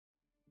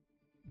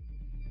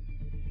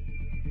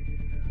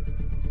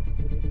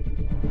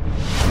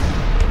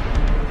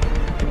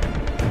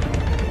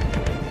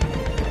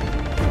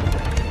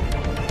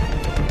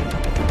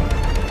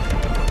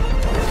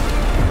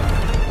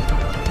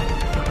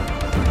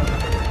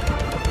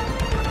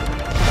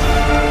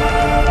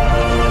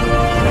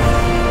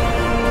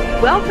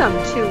Welcome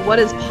to what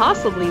is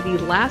possibly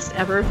the last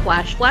ever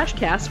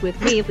Flashcast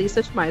with me,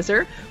 Lisa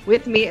Schmeiser.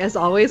 With me, as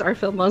always, our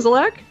Phil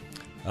Mozolak.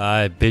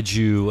 I bid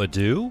you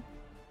adieu.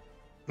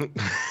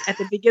 At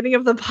the beginning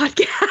of the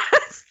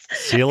podcast.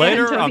 See you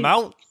later. Tony... I'm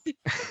out.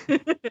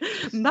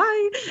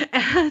 Bye.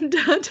 And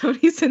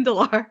Tony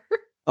Sindelar.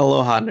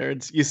 Aloha,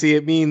 nerds. You see,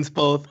 it means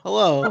both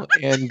hello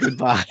and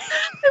goodbye.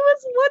 I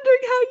was wondering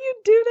how you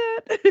do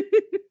that.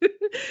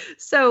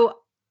 So,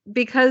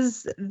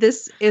 because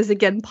this is,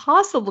 again,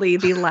 possibly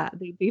the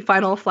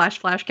final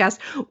Flashcast,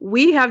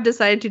 we have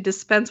decided to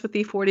dispense with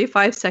the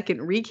 45-second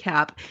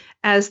recap,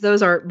 as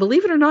those are,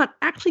 believe it or not,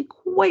 actually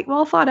quite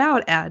well thought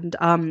out and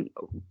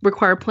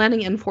require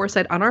planning and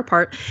foresight on our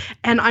part.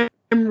 And I'm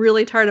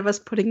really tired of us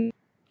putting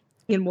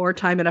in more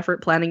time and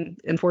effort planning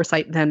and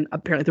foresight than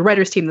apparently the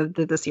writers team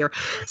did this year.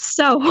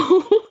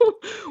 So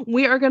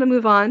we are going to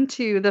move on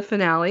to the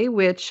finale,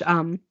 which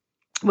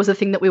was a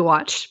thing that we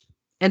watched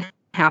and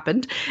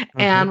happened.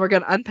 And we're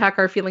going to unpack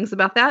our feelings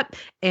about that,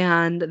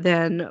 and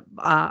then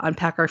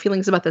unpack our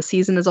feelings about the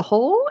season as a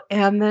whole,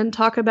 and then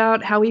talk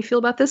about how we feel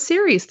about this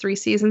series 3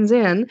 seasons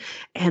in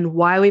and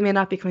why we may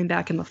not be coming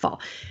back in the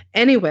fall.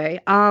 Anyway,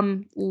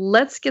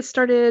 let's get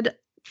started.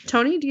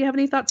 Tony, do you have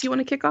any thoughts you want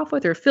to kick off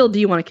with? Or Phil, do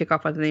you want to kick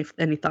off with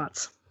any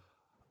thoughts?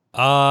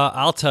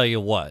 I'll tell you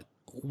what.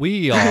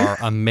 We are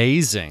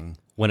amazing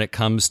when it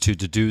comes to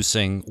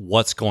deducing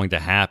what's going to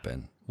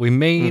happen. We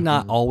may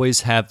not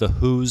always have the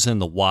who's and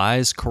the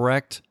whys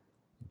correct,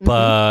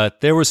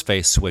 but there was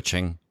face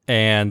switching,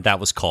 and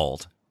that was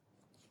called.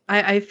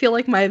 I feel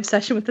like my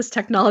obsession with this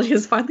technology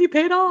has finally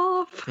paid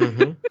off.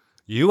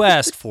 You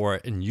asked for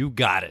it, and you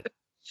got it.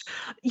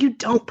 You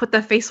don't put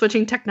the face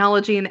switching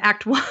technology in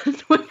Act 1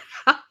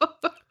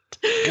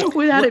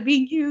 without it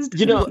being used.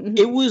 You know,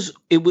 it was.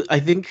 I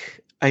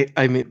think.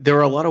 I mean, there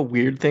were a lot of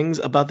weird things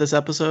about this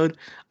episode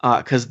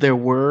because there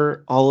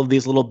were all of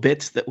these little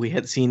bits that we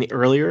had seen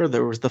earlier.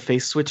 There was the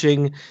face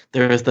switching.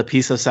 There was the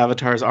piece of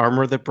Savitar's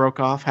armor that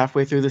broke off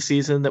halfway through the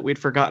season that we'd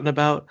forgotten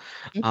about.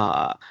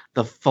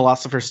 The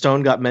Philosopher's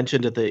Stone got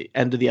mentioned at the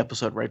end of the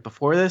episode right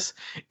before this.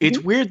 It's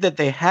weird that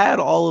they had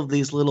all of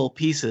these little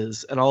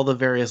pieces and all the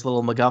various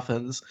little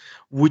MacGuffins,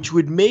 which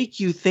would make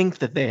you think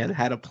that they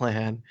had a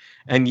plan.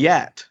 And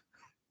yet.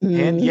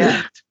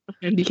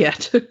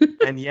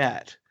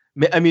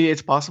 I mean,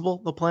 it's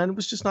possible the plan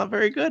was just not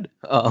very good,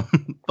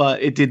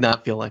 but it did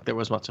not feel like there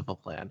was much of a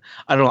plan.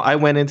 I don't know. I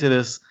went into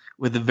this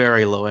with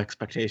very low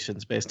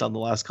expectations based on the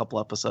last couple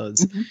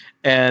episodes.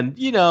 And,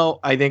 you know,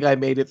 I think I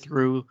made it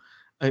through.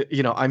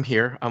 I'm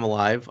here. I'm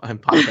alive. I'm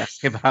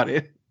podcasting about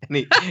it.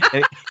 Any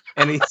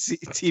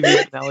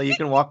TV finale you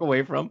can walk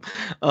away from.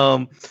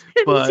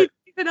 But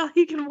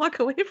you can walk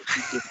away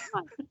from.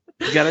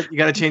 You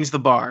gotta change the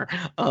bar.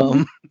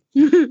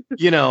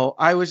 You know,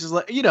 I was just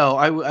like, you know,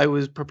 I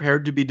was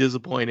prepared to be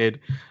disappointed,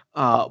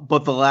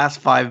 but the last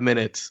 5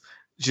 minutes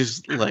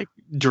just like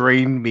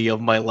drained me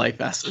of my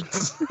life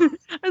essence. I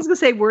was gonna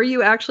say, were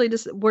you actually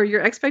were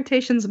your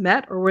expectations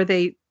met, or were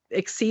they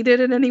exceeded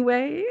in any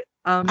way?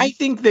 I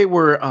think they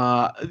were.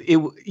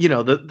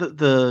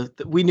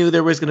 We knew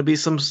there was going to be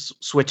some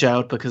switch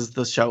out because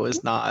the show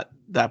is not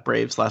that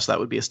brave. / that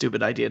would be a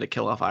stupid idea to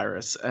kill off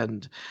Iris.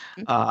 And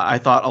I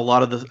thought a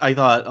lot of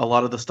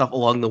the stuff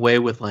along the way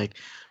with like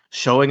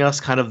showing us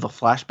kind of the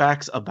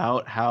flashbacks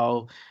about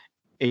how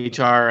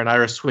HR and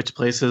Iris switched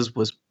places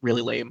was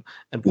really lame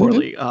and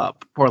poorly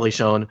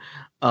shown.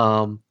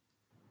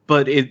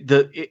 But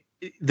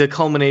the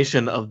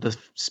culmination of the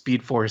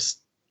Speed Force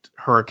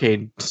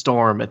hurricane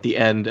storm at the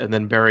end, and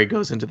then Barry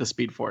goes into the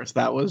Speed Force.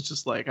 That was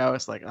just like, I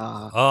was like,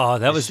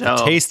 that was the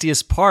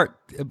tastiest part,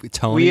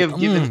 Tony. We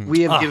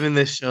have given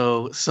this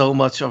show so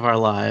much of our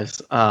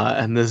lives,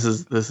 and this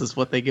is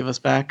what they give us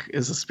back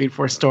is a Speed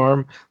Force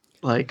storm,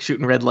 like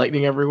shooting red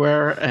lightning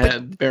everywhere.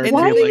 And Barry,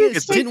 why did like, Why did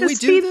it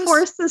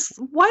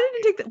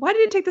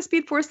take the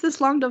Speed Force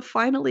this long to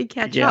finally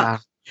catch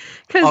up?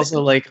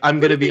 Also, like, I'm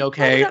going to be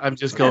okay. I'm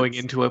just going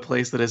into a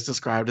place that is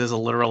described as a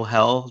literal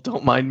hell.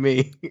 Don't mind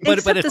me.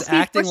 But it's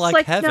acting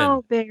like heaven.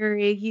 No,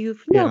 Barry,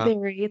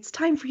 Barry, it's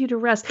time for you to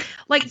rest.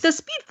 Like, the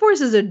Speed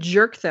Force is a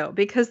jerk, though,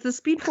 because the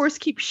Speed Force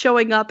keeps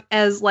showing up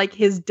as, like,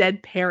 his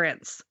dead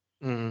parents.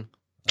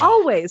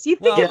 Always. You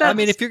think I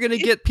mean, if you're going to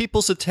get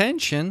people's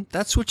attention,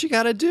 that's what you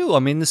got to do. I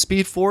mean, the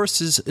Speed Force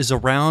is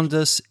around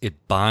us.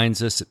 It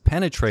binds us. It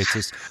penetrates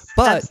us.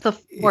 But that's the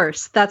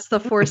Force. That's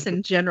the Force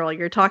in general.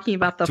 You're talking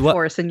about the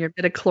Force and your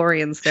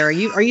midichlorians there.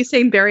 Are you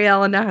saying Barry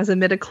Allen now has a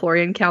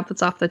midichlorian count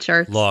that's off the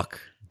charts? Look,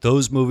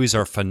 those movies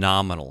are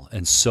phenomenal,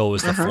 and so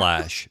is The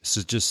Flash.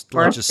 So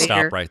let's just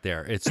stop right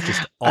there. It's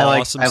just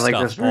awesome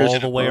stuff all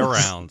the way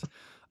around.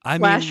 I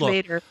Flash mean,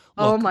 Vader.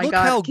 Oh my look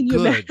God! how Can you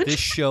good imagine? this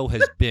show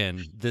has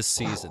been this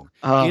season.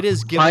 It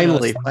is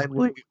finally,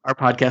 our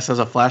podcast has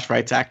a Flash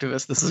rights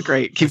activist. This is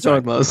great. Keep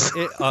going, Moze.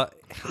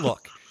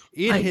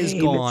 It has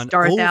gone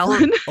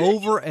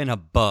over and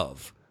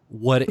above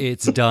what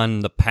it's done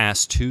the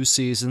past 2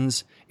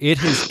 seasons. It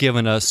has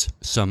given us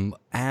some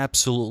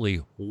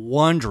absolutely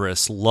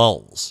wondrous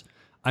lulls.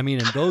 I mean,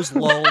 and those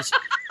lulls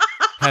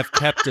have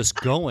kept us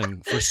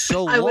going for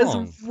so long. I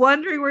was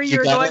wondering where you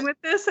were going with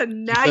this,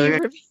 and now you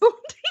revealed.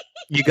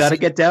 You got to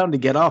get down to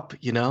get up,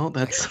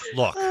 that's...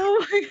 Look.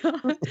 Oh my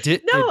God.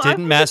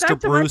 Didn't Master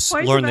Bruce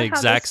learn the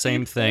exact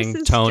same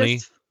thing, Tony?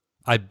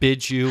 I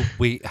bid you,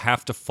 we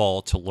have to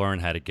fall to learn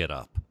how to get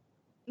up.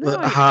 No,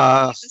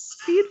 the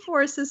Speed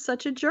Force is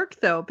such a jerk,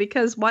 though,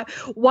 because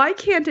why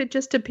can't it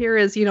just appear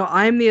as,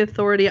 I'm the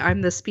authority,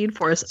 I'm the Speed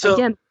Force? So,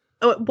 again,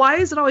 why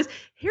is it always,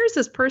 here's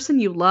this person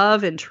you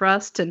love and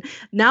trust, and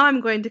now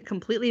I'm going to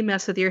completely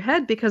mess with your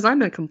head because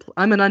I'm an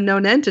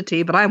unknown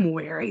entity, but I'm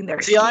wearing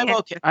their skin.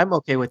 I'm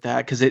okay with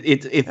that because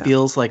it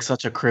feels like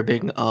such a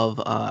cribbing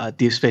of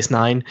Deep Space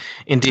Nine.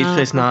 In Deep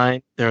Space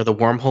Nine, there are the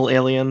wormhole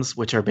aliens,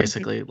 which are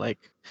basically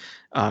like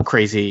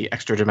crazy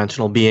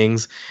extra-dimensional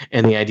beings,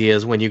 and the idea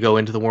is when you go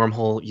into the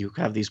wormhole, you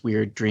have these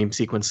weird dream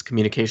sequence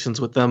communications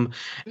with them,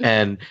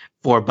 and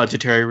for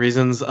budgetary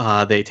reasons,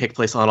 they take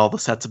place on all the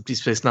sets of Deep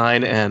Space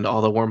Nine, and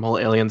all the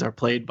wormhole aliens are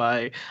played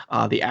by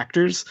the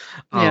actors.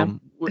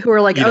 Who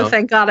are like,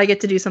 thank God I get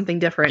to do something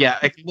different. Yeah,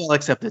 well,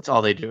 except it's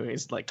all they do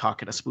is like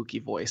talk in a spooky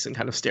voice and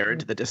kind of stare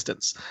into the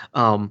distance.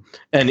 And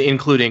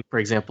including, for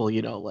example,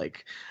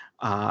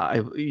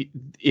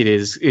 it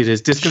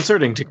is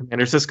disconcerting to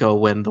Commander Sisko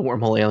when the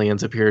wormhole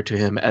aliens appear to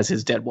him as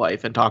his dead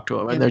wife and talk to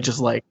him, and they're just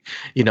like,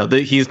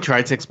 he's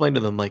trying to explain to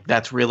them like,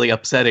 that's really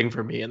upsetting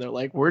for me, and they're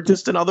like, we're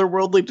just an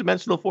otherworldly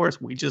dimensional force.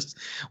 We just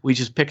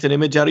picked an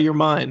image out of your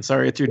mind.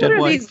 Sorry, it's your dead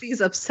wife. These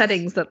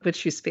upsettings that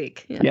which you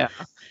speak. Yeah.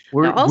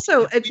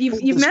 Also,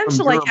 you've managed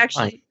to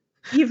actually.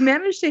 You've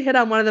managed to hit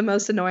on one of the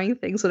most annoying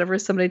things whenever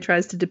somebody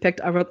tries to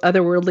depict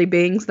otherworldly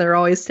beings. They're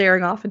always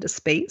staring off into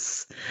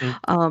space,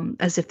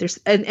 as if there's.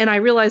 And I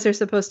realize they're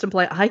supposed to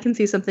imply, I can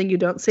see something you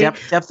don't see.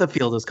 Depth of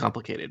field is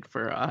complicated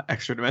for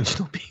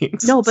extra-dimensional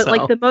beings. No, but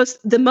like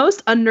the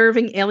most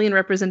unnerving alien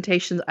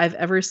representations I've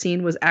ever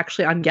seen was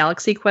actually on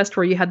Galaxy Quest,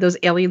 where you had those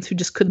aliens who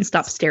just couldn't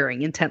stop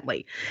staring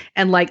intently,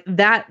 and like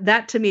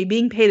that to me,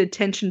 being paid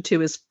attention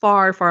to is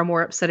far, far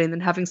more upsetting than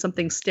having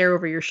something stare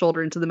over your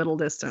shoulder into the middle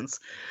distance.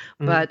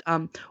 But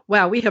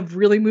wow, we have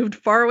really moved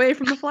far away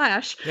from the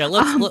Flash. Yeah,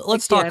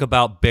 let's talk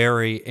about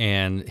Barry,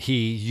 and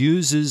he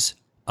uses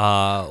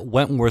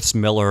Wentworth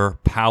Miller's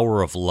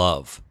power of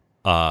love,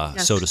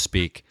 so to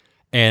speak,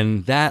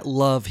 and that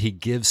love he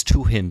gives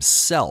to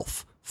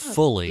himself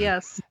fully,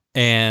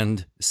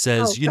 and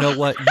says, you know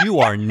what, you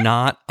are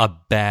not a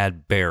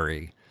bad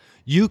Barry.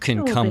 You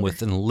can come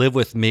with and live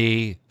with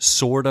me,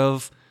 sort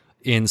of,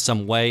 in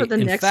some way. For the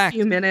next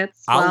few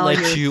minutes, I'll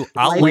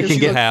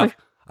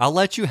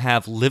let you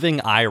have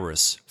Living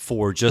Iris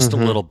for just a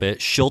little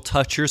bit. She'll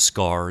touch your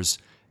scars,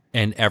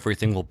 and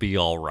everything will be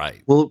all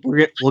right. We'll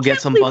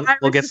get some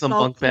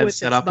bunk beds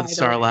set up in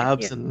Star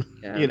Labs, and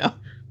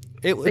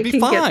it would be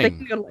fine. They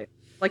can go to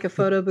like a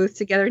photo booth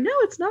together. No,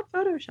 it's not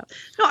Photoshop.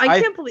 No,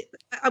 I can't believe.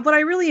 What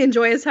I really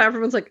enjoy is how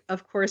everyone's like,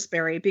 "Of course,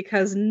 Barry,"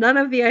 because none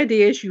of the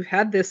ideas you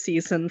had this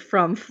season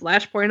from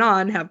Flashpoint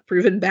on have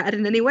proven bad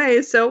in any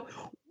way. So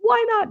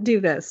why not do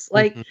this?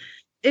 Like,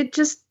 it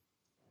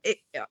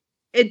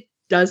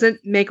doesn't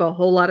make a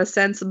whole lot of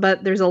sense,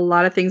 but there's a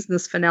lot of things in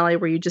this finale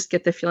where you just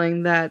get the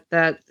feeling that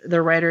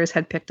the writers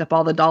had picked up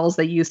all the dolls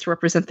they used to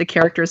represent the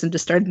characters and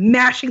just started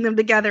mashing them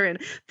together and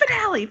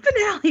finale.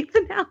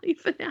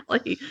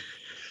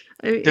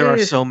 There are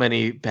so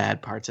many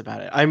bad parts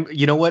about it.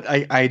 You know what?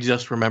 I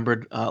just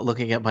remembered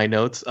looking at my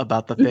notes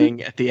about the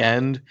thing at the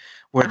end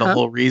where the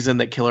whole reason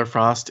that Killer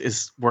Frost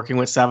is working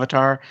with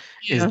Savitar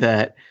is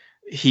that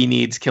he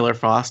needs Killer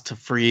Frost to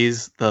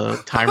freeze the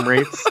time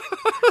rates.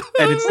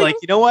 And it's like,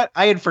 you know what?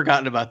 I had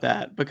forgotten about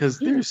that because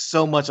there's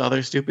so much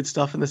other stupid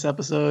stuff in this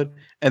episode,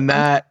 and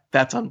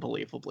that's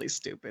unbelievably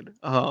stupid.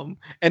 And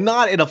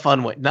not in a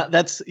fun way.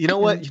 You know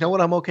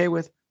what I'm okay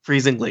with?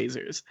 Freezing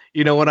lasers.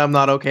 You know what I'm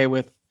not okay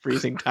with?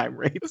 Freezing time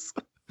rates.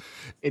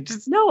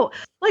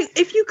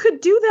 If you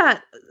could do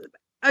that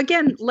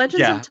again,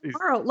 Legends of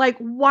Tomorrow, like,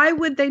 why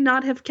would they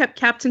not have kept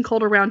Captain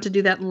Cold around to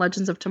do that in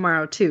Legends of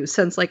Tomorrow too?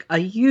 Since like a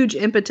huge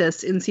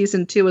impetus in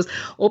season 2 was,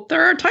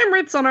 there are time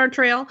rates on our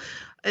trail.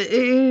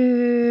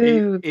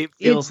 It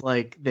feels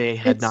like they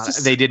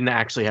didn't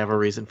actually have a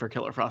reason for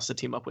Killer Frost to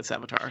team up with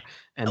Savitar,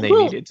 and they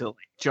needed to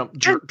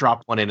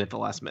drop one in at the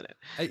last minute.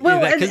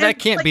 Because that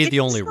can't be the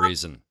only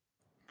reason.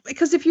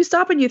 Because if you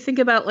stop and you think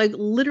about, like,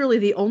 literally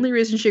the only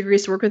reason she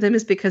agrees to work with him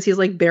is because he's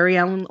like Barry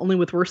Allen, only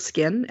with worse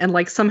skin, and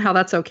like somehow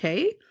that's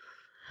okay.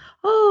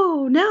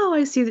 Oh, now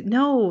I see that.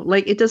 No,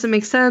 like, it doesn't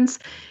make sense.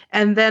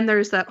 And then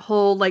there's that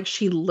whole, like,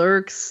 she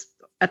lurks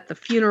at the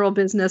funeral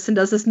business and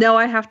does this. No,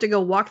 I have to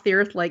go walk the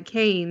earth like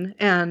Kane,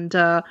 and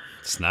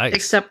it's nice.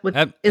 Except with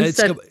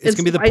it's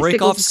gonna be the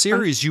break-off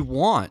series you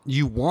want.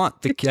 You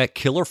want that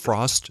Killer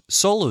Frost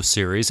solo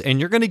series, and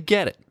you're gonna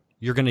get it.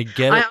 You're gonna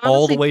get it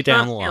all the way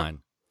down the line.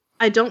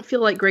 I don't feel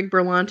like Greg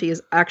Berlanti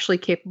is actually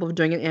capable of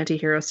doing an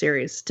anti-hero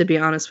series, to be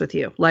honest with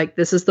you. Like,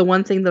 this is the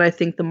one thing that I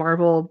think the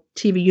Marvel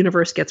TV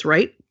universe gets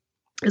right,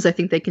 is I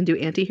think they can do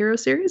anti-hero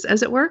series,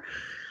 as it were.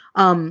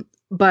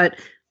 But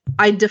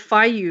I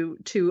defy you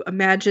to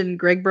imagine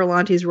Greg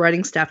Berlanti's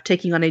writing staff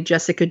taking on a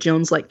Jessica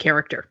Jones-like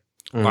character.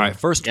 All right,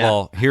 first of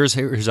all, here's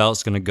how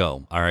it's going to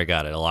go. All right,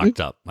 got it. I locked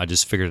up. I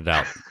just figured it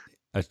out.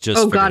 It's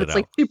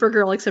like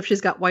Supergirl, except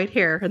she's got white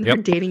hair, and her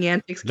dating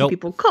antics keep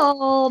people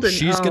cold. And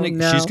she's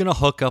gonna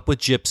hook up with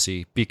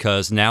Gypsy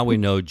because now we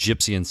know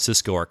Gypsy and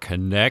Cisco are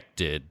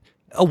connected.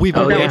 Oh, we've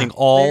been waiting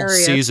all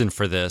season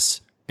for this,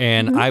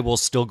 and I will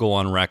still go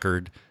on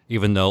record,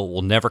 even though it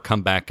will never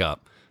come back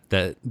up,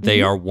 that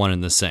they are one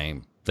and the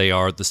same. They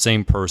are the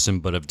same person,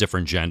 but of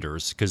different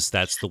genders, because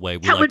that's the way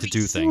we like to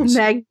do things.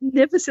 That would be so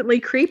magnificently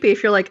creepy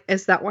if you're like,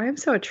 is that why I'm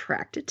so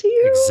attracted to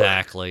you?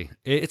 Exactly.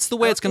 It's the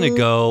way it's going to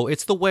go.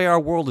 It's the way our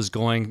world is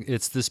going.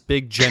 It's this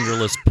big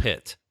genderless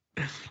pit.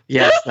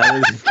 Yes,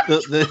 that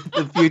is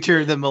the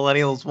future the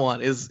millennials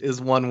want is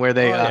one where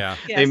they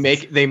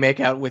they make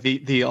out with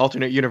the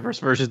alternate universe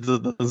versions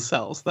of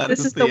themselves.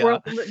 This is the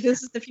world.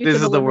 This is the future.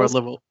 This is the world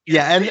level.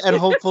 Yeah, and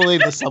hopefully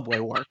the subway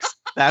works.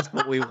 That's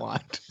what we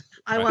want.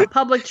 I want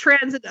public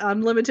transit,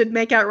 unlimited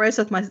makeout race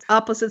with my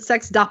opposite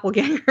sex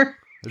doppelganger.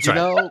 That's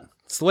right.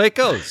 It's the way it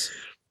goes.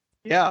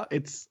 Yeah,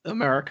 it's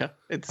America.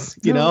 It's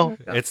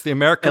it's the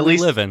America we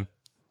live in.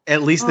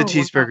 At least the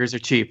cheeseburgers are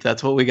cheap.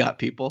 That's what we got,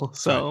 people.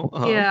 So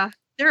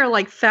there are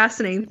like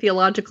fascinating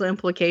theological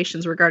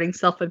implications regarding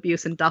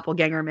self-abuse and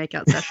doppelganger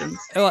makeout sessions.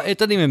 Well, it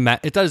doesn't even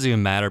matter. It doesn't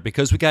even matter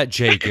because we got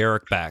Jay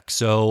Garrick back.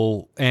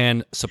 So,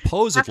 and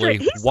supposedly,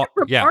 he's like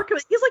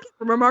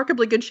in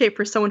remarkably good shape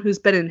for someone who's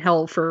been in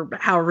hell for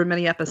however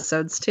many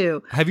episodes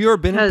too. Have you ever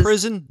been in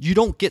prison? You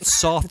don't get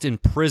soft in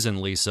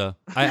prison, Lisa.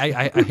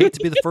 I hate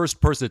to be the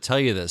first person to tell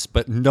you this,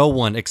 but no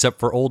one except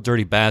for Old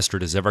Dirty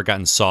Bastard has ever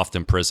gotten soft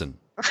in prison.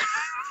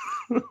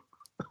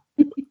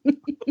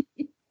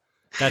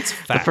 That's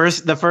fact.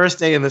 The first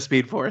day in the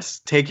Speed Force,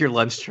 take your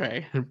lunch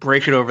tray and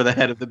break it over the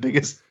head of the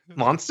biggest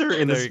monster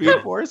in the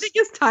Speed Force. The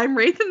biggest time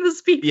wraith in the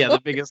Speed Force. Yeah,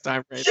 the biggest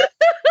time wraith.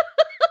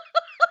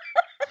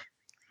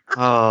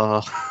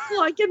 Oh.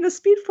 Well, again, the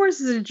Speed Force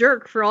is a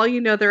jerk. For all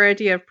you know, their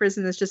idea of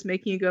prison is just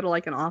making you go to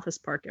like an office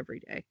park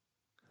every day.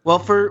 Well,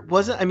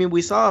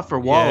 we saw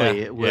for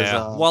Wally, it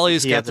was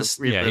Wally's got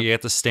he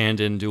had to stand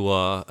in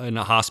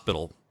a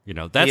hospital. You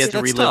know, he had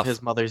to relive tough.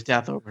 His mother's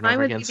death over and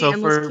over again.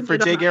 So for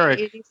Jay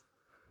Garrick,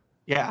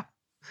 hey,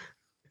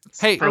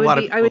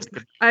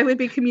 I would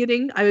be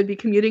commuting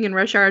in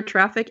rush hour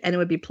traffic, and it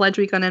would be Pledge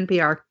Week on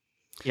NPR.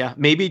 Yeah,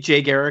 maybe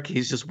Jay Garrick.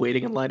 He's just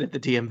waiting in line at the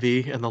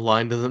DMV, and the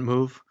line doesn't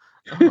move.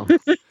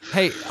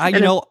 Hey,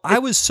 I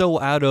was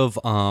so out of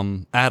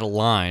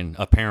line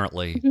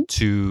apparently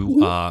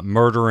to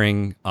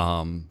murdering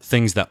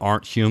things that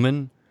aren't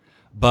human,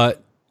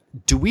 but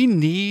do we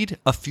need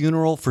a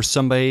funeral for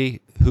somebody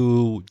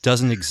who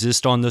doesn't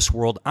exist on this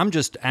world? I'm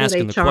just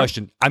asking the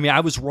question. I mean,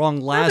 I was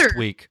wrong last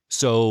week,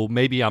 so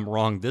maybe I'm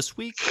wrong this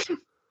week.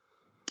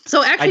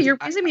 So actually, you're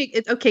raising me.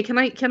 Okay, can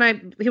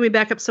we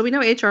back up? So we know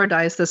HR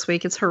dies this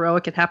week. It's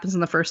heroic. It happens in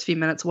the first few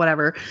minutes,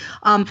 whatever.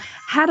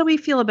 How do we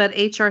feel about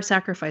HR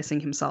sacrificing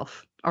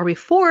himself? Are we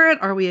for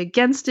it? Are we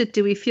against it?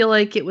 Do we feel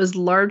like it was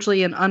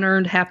largely an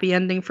unearned happy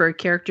ending for a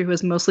character who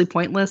was mostly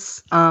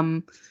pointless?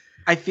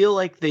 I feel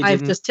like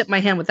I've just tipped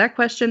my hand with that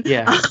question.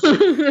 Yeah.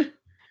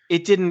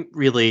 It didn't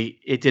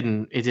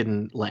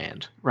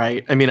land,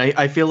 right? I mean,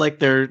 I feel like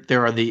there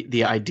are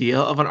the idea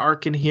of an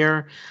arc in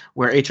here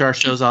where HR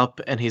shows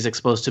up and he's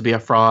exposed to be a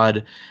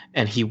fraud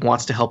and he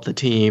wants to help the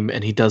team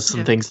and he does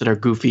some things that are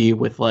goofy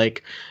with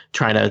like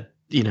trying to,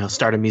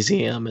 start a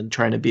museum and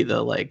trying to be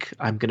the like,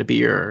 I'm going to be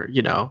your,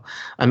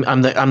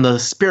 I'm the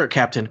spirit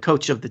captain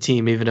coach of the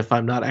team, even if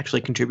I'm not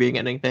actually contributing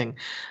anything.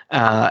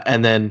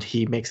 And then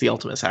he makes the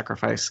ultimate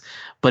sacrifice,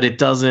 but it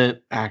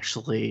doesn't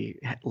actually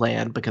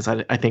land because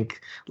I think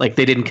like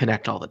they didn't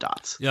connect all the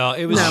dots. Yeah,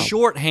 it was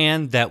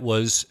shorthand it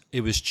was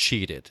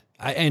cheated.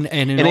 And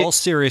in all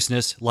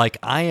seriousness, like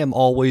I am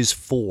always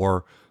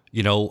for,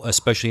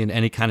 especially in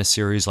any kind of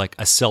series, like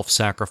a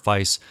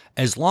self-sacrifice,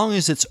 as long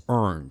as it's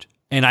earned.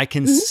 And I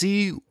can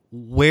see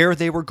where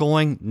they were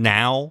going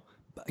now,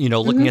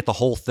 looking at the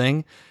whole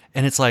thing.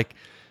 And it's like,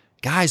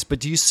 guys, but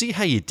do you see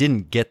how you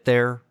didn't get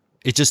there?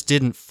 It just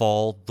didn't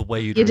fall the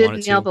way you wanted to. You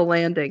didn't nail the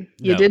landing.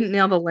 You didn't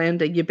nail the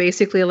landing. You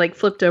basically like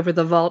flipped over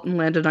the vault and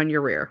landed on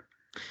your rear.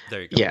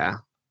 There you go. Yeah.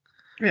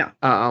 Yeah.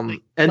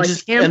 And like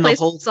just and the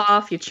whole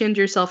off, you chinned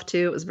yourself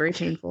too. It was very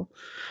painful.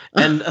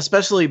 And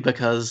especially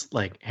because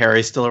like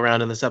Harry's still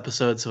around in this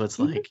episode, so it's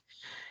like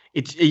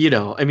it's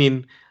I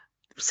mean.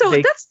 So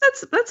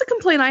that's a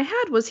complaint I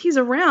had was he's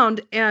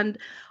around and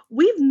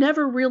we've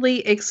never really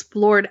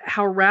explored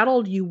how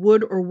rattled you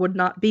would or would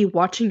not be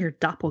watching your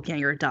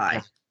doppelganger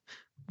die.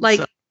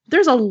 Like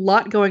there's a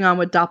lot going on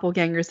with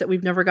doppelgangers that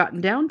we've never gotten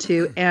down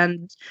to,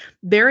 and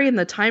burying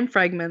the time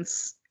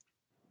fragments.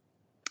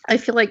 I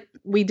feel like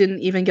we didn't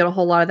even get a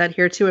whole lot of that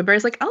here too. And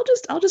Barry's like,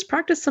 I'll just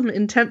practice some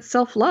intense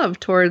self-love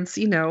towards,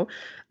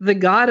 the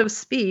god of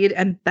speed,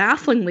 and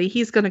bafflingly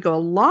he's going to go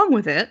along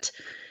with it.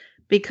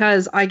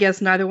 Because I guess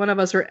neither one of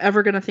us are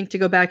ever going to think to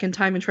go back in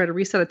time and try to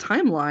reset a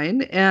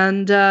timeline.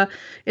 And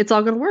it's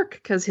all going to work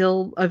because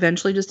he'll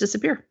eventually just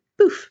disappear.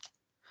 Poof.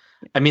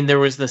 I mean, there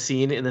was the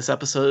scene in this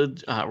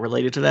episode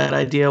related to that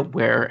idea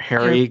where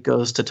Harry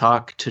goes to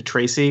talk to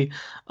Tracy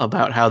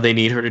about how they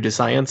need her to do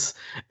science.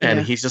 And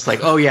he's just like,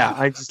 oh, yeah,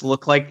 I just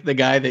look like the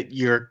guy that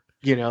you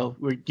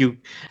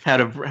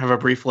have a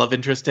brief love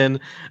interest in.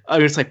 I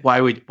was like,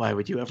 why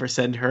would you ever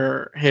send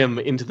him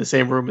into the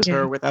same room as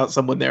her without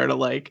someone there to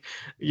don't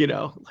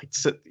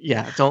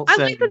I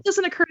send. think that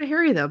doesn't occur to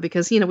Harry though,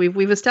 because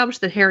we've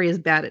established that Harry is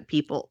bad at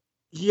people.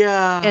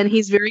 Yeah. And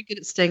he's very good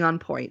at staying on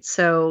point.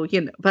 So,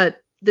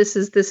 but this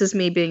is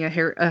me being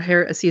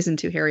a season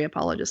 2 Harry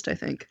apologist, I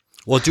think.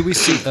 Well, do we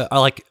see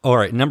all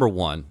right, number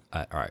one,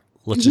 all right,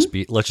 let's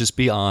just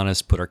be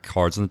honest, put our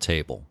cards on the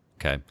table,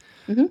 okay?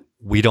 Mm-hmm.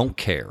 We don't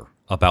care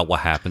about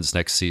what happens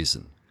next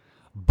season.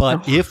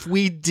 But if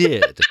we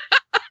did,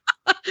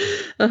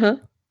 do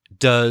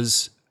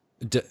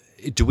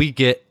we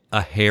get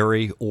a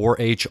Harry or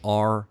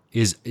HR?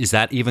 Is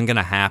that even going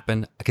to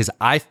happen? Because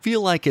I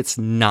feel like it's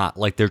not.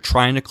 Like they're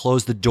trying to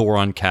close the door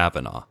on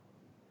Kavanaugh.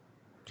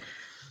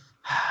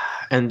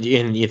 And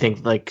you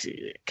think like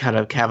kind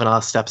of Kavanaugh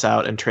steps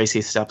out and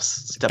Tracy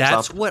steps up.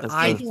 That's what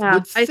I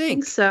would think. I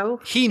think so.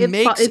 He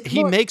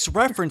makes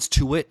reference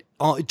to it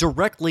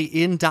directly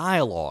in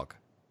dialogue.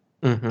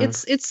 Mm-hmm. It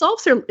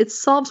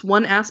solves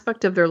one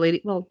aspect of their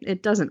lady. Well,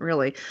 it doesn't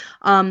really.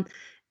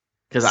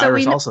 Because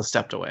Iris also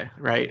stepped away,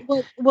 right?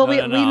 We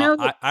know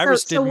that,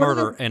 Iris did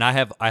murder, and I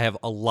have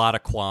a lot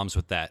of qualms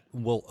with that.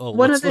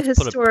 Let's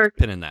put a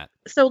pin in that.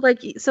 So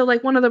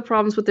one of the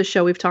problems with the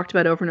show we've talked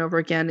about over and over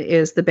again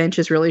is the bench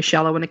is really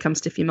shallow when it comes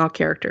to female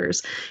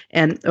characters.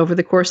 And over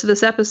the course of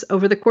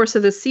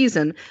this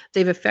season,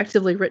 they've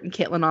effectively written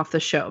Caitlin off the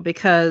show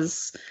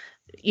because,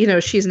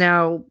 she's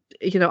now,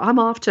 I'm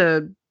off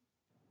to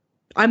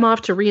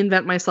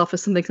reinvent myself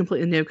as something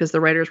completely new because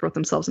the writers wrote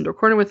themselves into a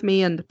corner with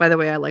me. And by the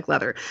way, I like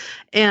leather.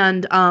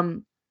 And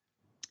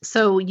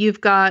so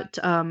you've got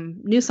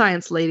New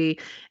Science Lady,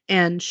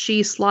 and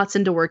she slots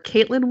into where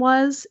Caitlin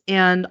was.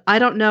 And I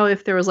don't know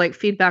if there was like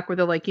feedback where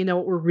they're like,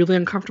 we're really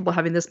uncomfortable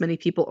having this many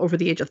people over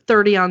the age of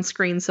 30 on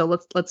screen. So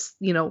let's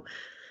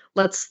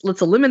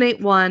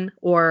eliminate one,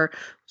 or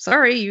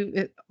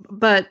sorry,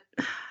 but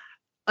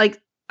like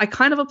I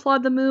kind of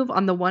applaud the move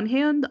on the one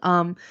hand.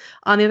 On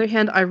the other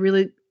hand, I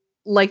really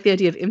like the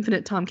idea of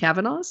infinite Tom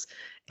Cavanaughs,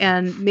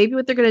 and maybe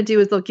what they're going to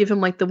do is they'll give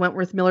him like the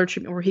Wentworth Miller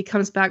treatment where he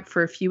comes back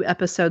for a few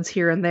episodes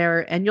here and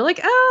there, and you're like,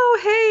 oh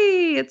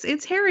hey,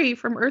 it's Harry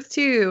from Earth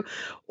 2,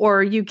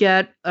 or you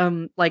get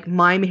like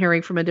mime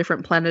Harry from a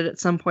different planet at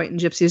some point, and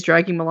Gypsy's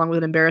dragging him along with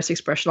an embarrassed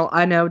expression,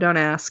 I know, don't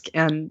ask,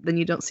 and then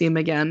you don't see him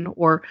again,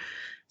 or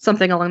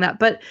something along that.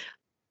 But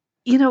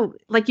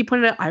like you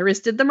pointed out,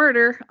 Iris did the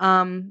murder.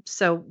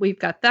 So we've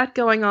got that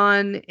going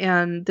on,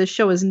 and the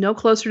show is no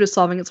closer to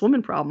solving its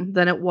woman problem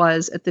than it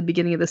was at the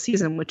beginning of the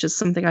season, which is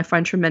something I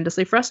find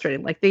tremendously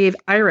frustrating. Like they gave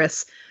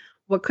Iris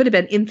what could have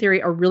been, in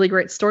theory, a really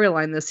great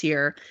storyline this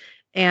year,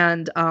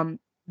 and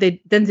they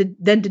then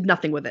did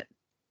nothing with it.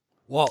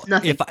 Well,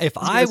 if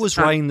I was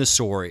writing the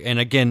story, and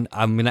again,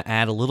 I'm going to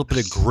add a little bit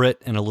of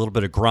grit and a little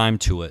bit of grime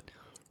to it.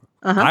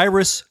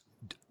 Iris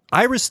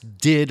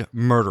did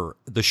murder.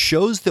 The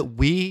shows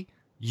that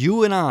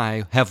you and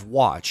I have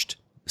watched,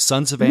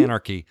 Sons of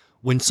Anarchy,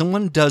 when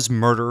someone does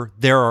murder,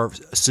 there are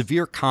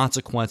severe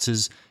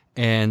consequences,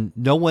 and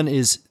no one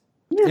is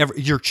ever,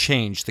 you're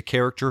changed. The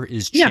character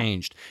is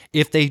changed.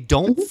 If they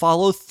don't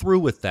follow through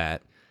with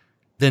that,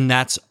 then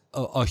that's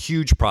a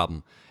huge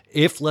problem.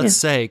 If, let's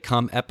say,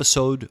 come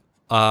episode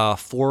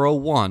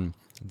 401,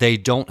 they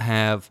don't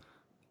have,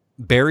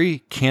 Barry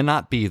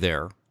cannot be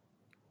there,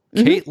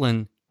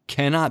 Caitlin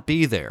cannot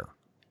be there.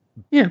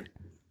 Yeah.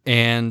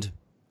 And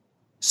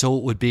so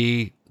it would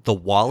be the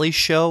Wally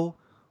show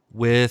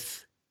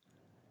with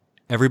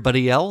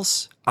everybody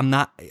else. I'm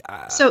not.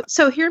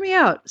 So hear me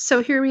out.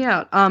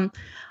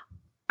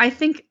 I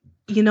think,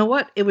 you know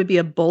what? It would be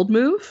a bold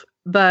move,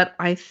 but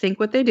I think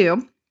what they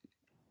do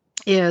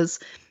is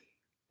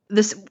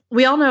this.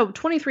 We all know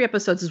 23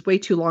 episodes is way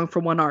too long for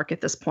one arc at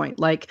this point.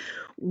 Like,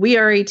 we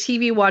are a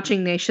TV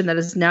watching nation that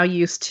is now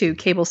used to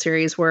cable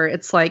series where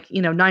it's like,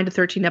 9 to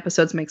 13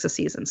 episodes makes a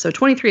season. So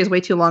 23 is way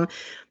too long.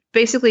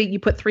 Basically, you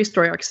put 3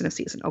 story arcs in a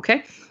season,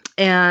 okay?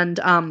 And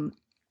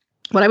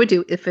what I would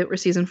do if it were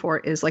season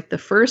 4 is like the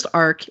first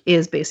arc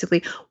is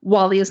basically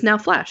Wally is now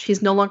Flash.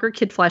 He's no longer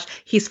Kid Flash.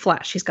 He's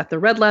Flash. He's got the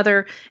red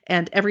leather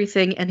and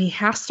everything, and he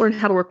has to learn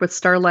how to work with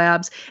Star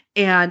Labs,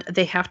 and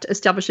they have to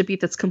establish a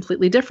beat that's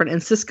completely different.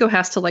 And Cisco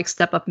has to like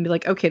step up and be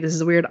like, okay, this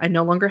is weird. I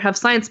no longer have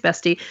Science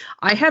Bestie.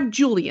 I have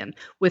Julian,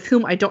 with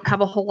whom I don't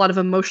have a whole lot of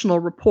emotional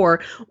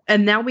rapport.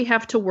 And now we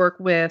have to work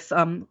with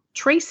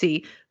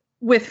Tracy,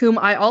 with whom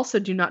I also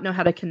do not know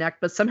how to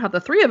connect, but somehow the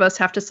three of us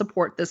have to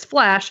support this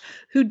Flash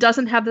who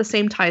doesn't have the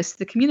same ties to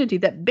the community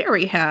that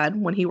Barry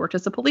had when he worked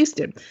as a police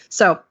dude.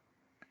 So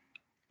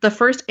the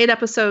first 8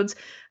 episodes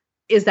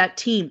is that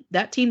team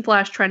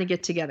Flash trying to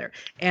get together.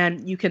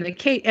 And you can,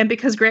 and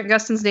because Grant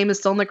Gustin's name is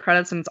still in the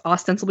credits and it's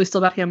ostensibly still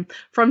about him,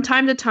 from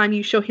time to time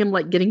you show him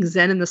like getting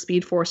Zen in the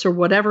Speed Force or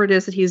whatever it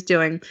is that he's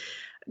doing.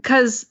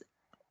 Because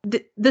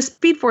the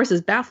Speed Force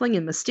is baffling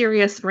and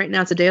mysterious. Right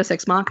now, it's a Deus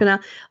Ex Machina.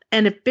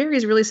 And if Barry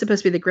is really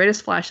supposed to be the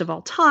greatest Flash of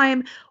all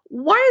time,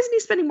 why isn't he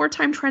spending more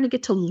time trying to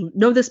get to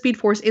know the Speed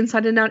Force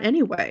inside and out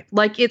anyway?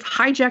 Like, it's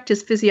hijacked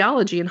his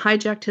physiology and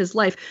hijacked his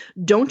life.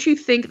 Don't you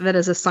think that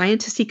as a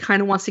scientist, he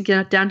kind of wants to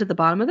get down to the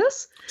bottom of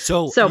this?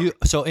 So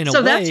in a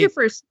way, that's your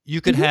first.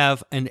 You could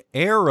have an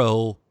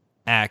Arrow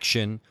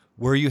action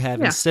where you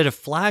have instead of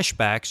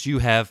flashbacks, you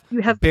have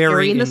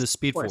Barry in the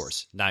Speed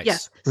Force. Nice.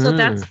 Yes.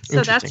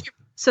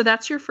 So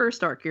that's your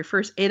first arc. Your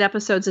first 8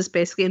 episodes is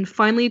basically, and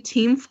finally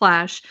Team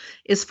Flash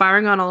is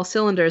firing on all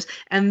cylinders.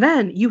 And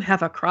then you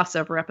have a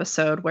crossover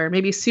episode where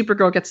maybe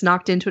Supergirl gets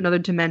knocked into another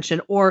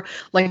dimension, or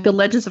like the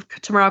Legends of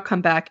Tomorrow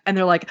come back and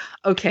they're like,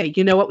 okay,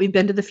 you know what? We've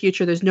been to the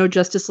future. There's no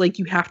Justice League.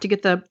 You have to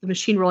get the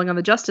machine rolling on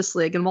the Justice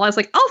League. And Wally's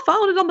like, I'll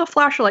follow it on the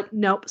Flash. You're like,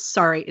 nope,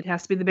 sorry. It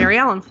has to be the Barry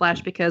Allen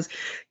Flash because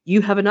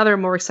you have another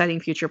more exciting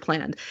future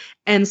planned.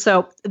 And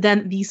so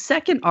then the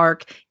second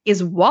arc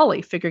is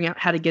Wally figuring out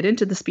how to get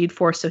into the Speed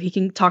Force so he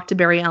can talk to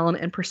Barry Allen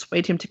and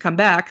persuade him to come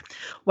back,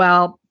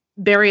 while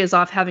Barry is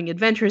off having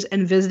adventures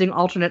and visiting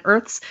alternate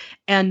Earths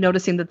and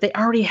noticing that they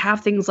already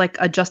have things like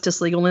a Justice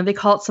League, only they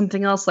call it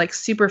something else like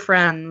Super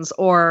Friends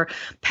or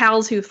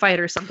Pals Who Fight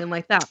or something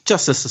like that.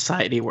 Justice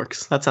Society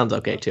works. That sounds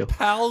okay too.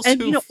 Pals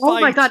and Who Fight. Oh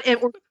my God.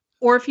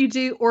 Or if you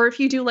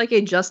do like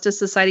a Justice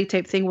Society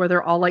type thing where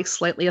they're all like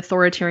slightly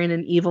authoritarian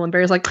and evil, and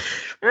Barry's like,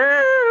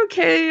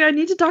 okay, I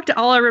need to talk to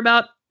Oliver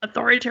about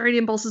authoritarian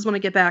impulses when I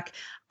get back.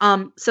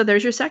 So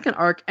there's your second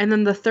arc. And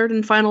then the third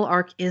and final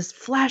arc is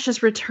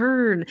Flash's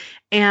return.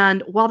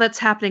 And while that's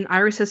happening,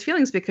 Iris has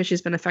feelings because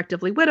she's been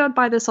effectively widowed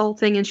by this whole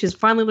thing, and she's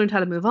finally learned how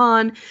to move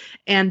on.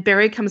 And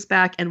Barry comes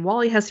back, and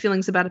Wally has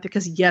feelings about it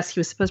because, yes, he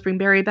was supposed to bring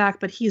Barry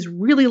back, but he's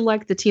really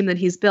liked the team that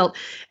he's built.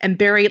 And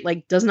Barry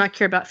does not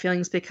care about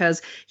feelings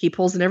because he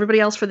pulls in everybody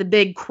else for the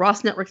big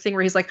cross-network thing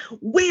where he's like,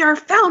 we are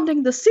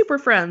founding the Super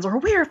Friends, or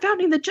we are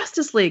founding the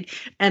Justice League.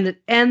 And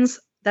it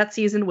ends that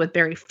season with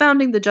Barry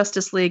founding the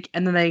Justice League,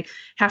 and then they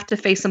have to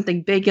face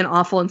something big and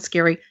awful and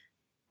scary.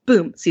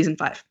 Boom, season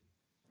 5.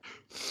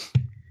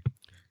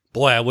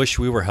 Boy, I wish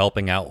we were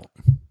helping out.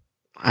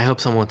 I hope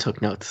someone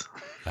took notes.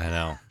 I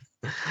know.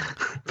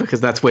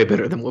 Because that's way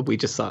better than what we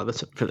just saw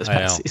for this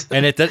past season.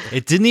 And it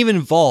didn't even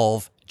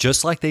involve,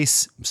 just like they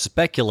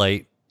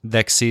speculate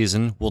next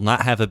season will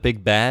not have a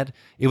big bad.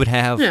 It would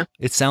have,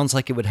 It sounds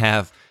like it would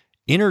have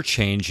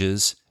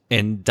interchanges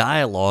and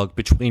dialogue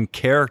between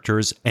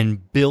characters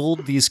and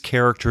build these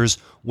characters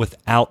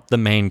without the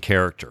main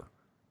character.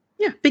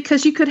 Yeah,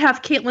 because you could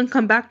have Caitlin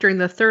come back during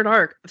the third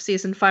arc of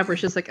season 5 where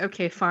she's like,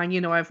 okay,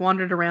 fine, I've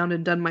wandered around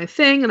and done my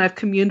thing, and I've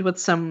communed with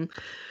some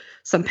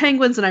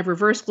penguins, and I've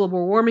reversed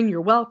global warming.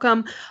 You're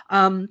welcome.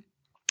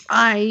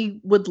 I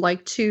would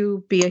like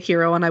to be a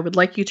hero, and I would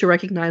like you to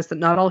recognize that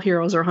not all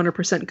heroes are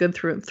 100% good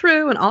through and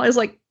through, and Ollie's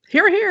like,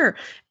 here.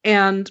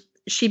 And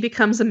she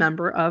becomes a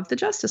member of the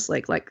Justice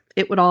League. Like,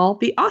 it would all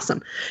be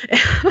awesome.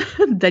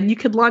 Then you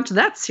could launch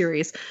that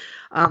series,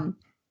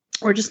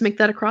 or just make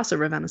that a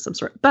crossover event of some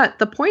sort. But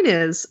the point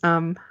is,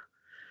 where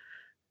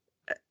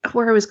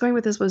I was going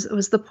with this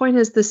was the point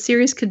is the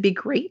series could be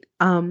great.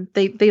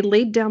 They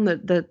laid down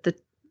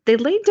they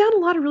laid down a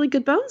lot of really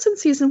good bones in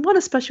season 1,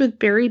 especially with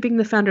Barry being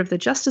the founder of the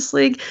Justice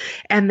League.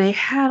 And they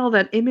had all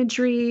that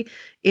imagery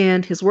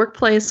in his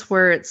workplace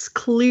where it's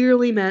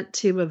clearly meant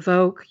to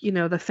evoke,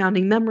 the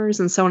founding members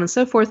and so on and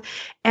so forth.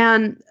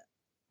 And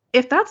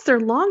if that's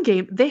their long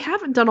game, they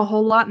haven't done a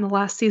whole lot in the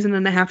last season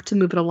and a half to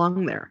move it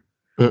along there.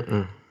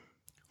 Mm-mm.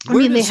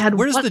 Where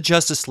does the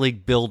Justice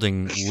League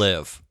building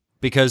live?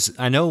 Because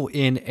I know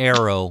in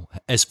Arrow,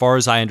 as far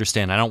as I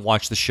understand, I don't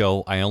watch the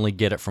show. I only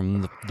get it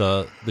from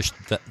the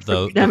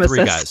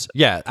 3 guys.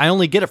 Yeah, I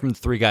only get it from the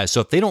 3 guys. So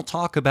if they don't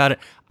talk about it,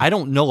 I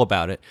don't know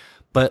about it.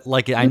 But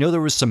I know there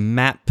was some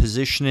map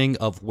positioning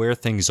of where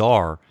things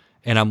are,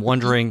 and I'm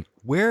wondering,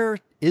 where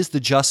is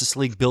the Justice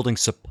League building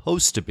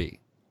supposed to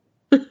be?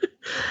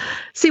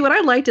 See, what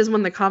I liked is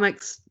when the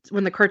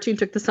cartoon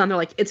took this on, they're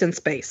like, it's in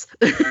space.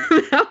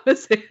 That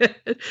was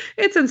it.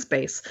 It's in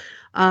space.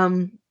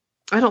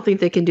 I don't think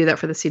they can do that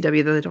for the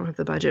CW, though they don't have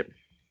the budget.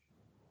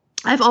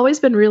 I've always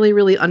been really,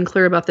 really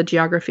unclear about the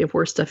geography of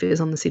where stuff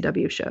is on the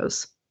CW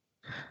shows.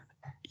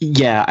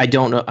 Yeah, I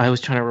don't know. I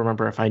was trying to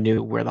remember if I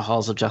knew where the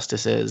Halls of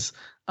Justice is.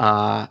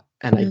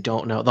 And I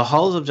don't know. The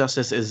Halls of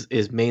Justice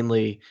is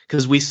mainly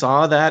because we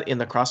saw that in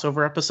the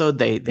crossover episode.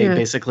 They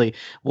basically,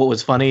 what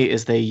was funny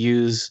is they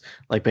use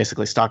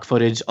basically stock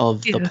footage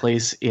of the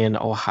place in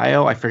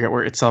Ohio. I forget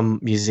where, it's some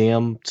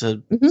museum to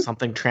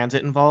something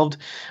transit involved,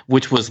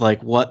 which was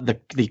what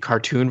the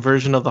cartoon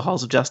version of the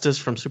Halls of Justice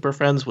from Super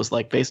Friends was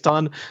based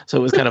on. So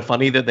it was kind of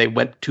funny that they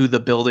went to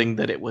the building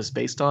that it was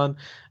based on.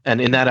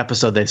 And in that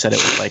episode, they said it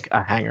was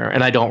a hangar.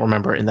 And I don't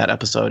remember in that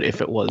episode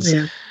if it was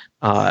in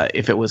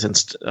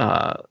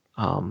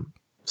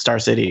Star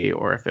City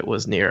or if it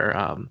was near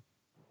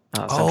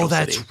Central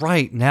that's City.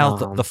 Right. Now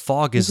the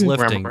fog is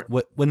lifting.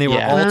 When they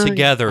were all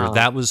together,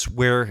 that was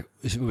where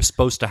it was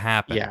supposed to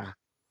happen. Yeah.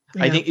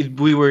 I think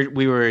we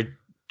were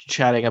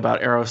chatting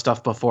about Arrow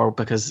stuff before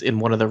because in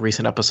one of the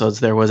recent episodes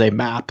there was a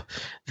map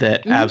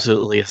that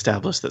absolutely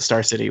established that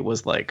Star City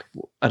was like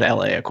an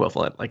LA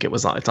equivalent. Like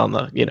it's on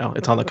the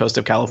it's on the coast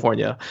of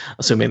California,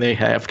 assuming they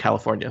have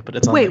California, but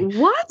it's on. Wait,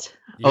 what?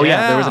 Oh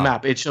yeah, there was a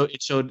map. It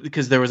showed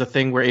because there was a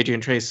thing where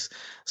Adrian Trace,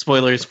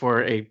 spoilers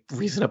for a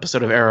recent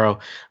episode of Arrow,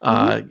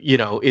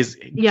 is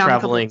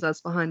traveling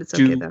behind. It's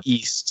due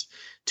east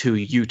to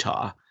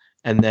Utah,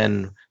 and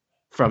then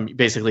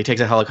basically takes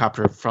a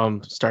helicopter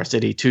from Star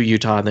City to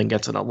Utah, and then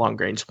gets on a long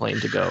range plane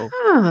to go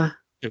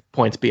to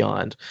points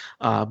beyond.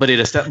 But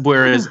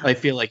whereas I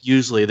feel like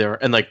usually there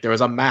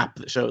was a map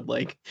that showed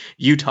like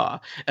Utah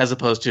as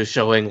opposed to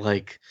showing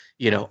like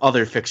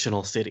other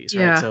fictional cities,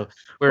 right? So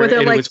where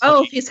they're like,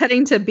 he's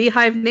heading to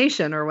Beehive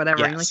Nation or whatever.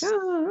 Yes. And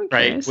like,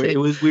 okay, right. It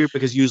was weird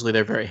because usually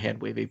they're very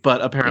hand wavy,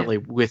 but apparently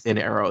within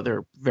Arrow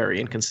they're very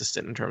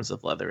inconsistent in terms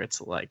of whether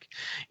it's like,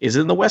 is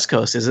it in the West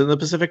Coast? Is it in the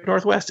Pacific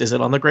Northwest? Is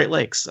it on the Great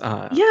Lakes?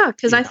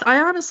 Because I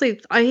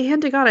honestly,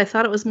 hand to God, I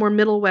thought it was more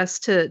Middle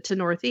West to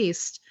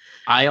Northeast.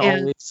 I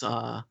always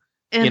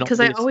because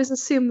I always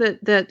assume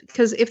that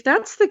because if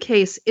that's the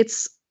case,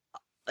 it's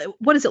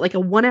what is it, like a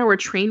 1 hour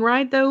train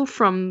ride though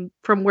from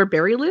where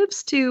Barry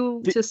lives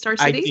to Star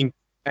City?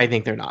 I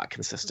think they're not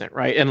consistent,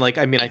 right? And like,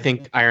 I mean, I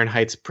think Iron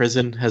Heights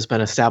Prison has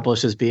been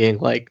established as being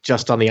like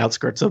just on the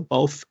outskirts of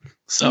both.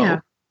 So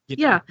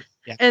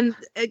and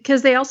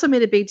because they also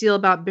made a big deal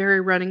about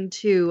Barry running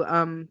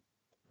to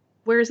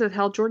where is it?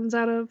 Hal Jordan's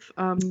out of?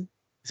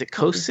 Is it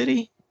Coast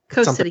City?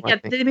 Coast City. Yeah,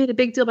 they made a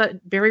big deal about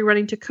Barry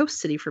running to Coast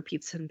City for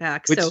pizza and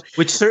back.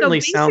 Which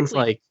certainly sounds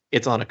like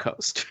it's on a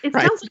coast. It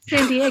sounds like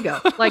San Diego.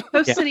 Like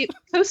Coast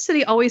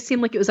City always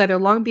seemed like it was either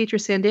Long Beach or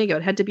San Diego.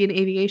 It had to be an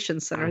aviation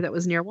center that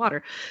was near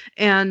water.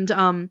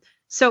 And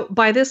so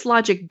by this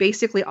logic,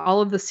 basically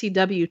all of the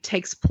CW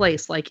takes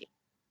place like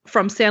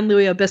from San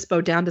Luis Obispo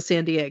down to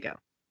San Diego.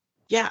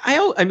 Yeah,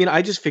 I mean,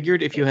 I just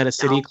figured if you had a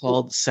city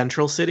called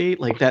Central City,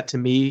 like that to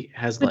me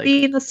has would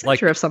be in the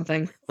center of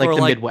something, like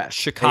the Midwest,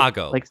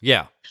 Chicago. Right?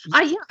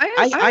 Like,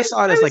 I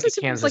saw it as like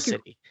a Kansas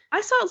City. I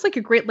saw it as like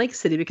a Great Lakes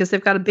city because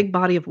they've got a big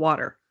body of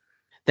water.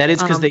 That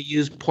is because they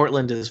use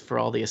Portland as for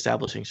all the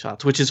establishing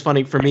shots, which is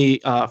funny for me.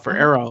 For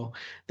Arrow,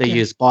 they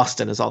use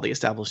Boston as all the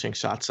establishing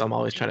shots. So I'm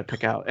always trying to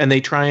pick out, and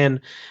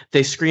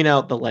they screen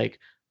out the like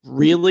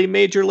really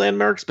major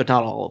landmarks, but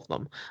not all of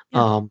them.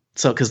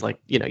 So because like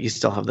you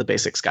still have the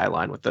basic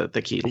skyline with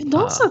the key. And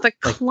also the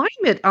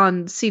climate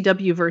on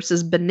CW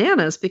versus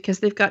bananas because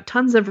they've got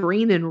tons of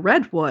rain and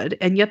redwood,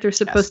 and yet they're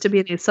supposed to be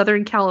in a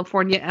Southern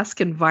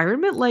California-esque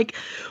environment. Like,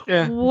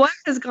 what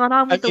has gone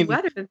on with the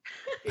weather?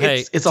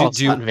 Hey, it's all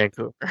hot in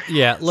Vancouver.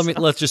 Yeah,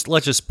 let's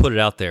just put it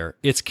out there.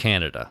 It's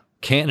Canada.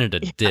 Canada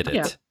did it.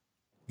 Yeah.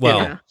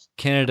 Well,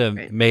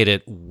 Canada made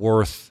it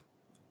worth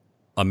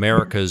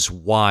America's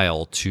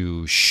while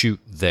to shoot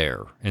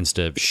there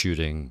instead of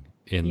shooting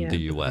in the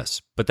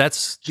U.S. But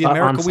that's the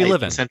America we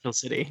live in. Central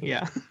City,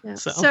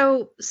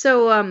 So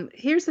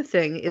here's the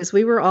thing: is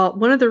we were all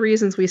one of the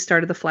reasons we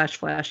started the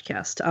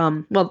Flashcast.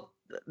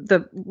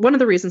 One of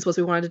the reasons was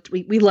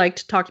we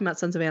liked talking about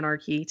Sons of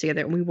Anarchy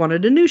together, and we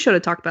wanted a new show to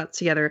talk about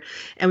together,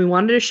 and we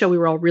wanted a show we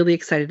were all really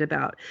excited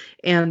about.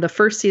 And the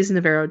first season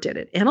of Arrow did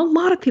it, and a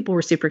lot of people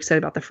were super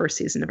excited about the first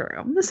season of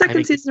Arrow. The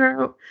second season of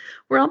Arrow,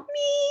 we're all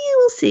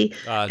we'll see.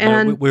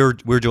 No, we're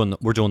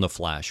doing the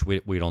Flash.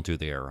 We don't do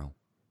the Arrow.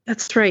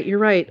 That's right. You're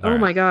right. All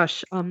my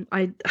gosh.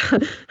 My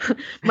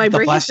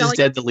the Flash is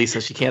dead to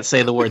Lisa. She can't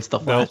say the words "the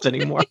Flash"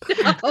 anymore.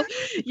 No,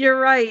 you're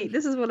right.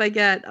 This is what I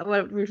get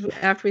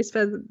after we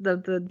spend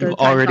the You've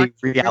already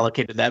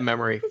reallocated that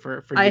memory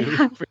for new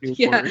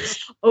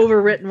words.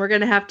 Overwritten. We're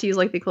gonna have to use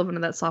like the equivalent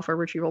of that software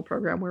retrieval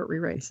program where it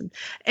rewrites. And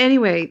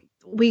anyway,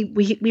 we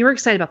were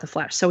excited about the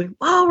Flash, so we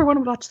want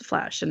to watch the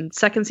Flash. And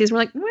second season,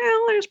 we're like,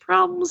 well, there's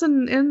problems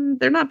and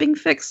they're not being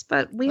fixed,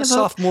 but we have a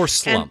sophomore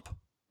slump.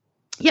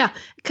 Yeah,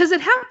 because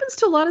it happens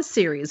to a lot of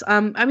series.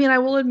 I mean, I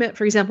will admit,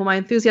 for example, my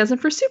enthusiasm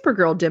for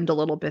Supergirl dimmed a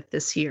little bit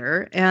this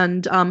year.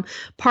 And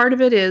part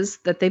of it is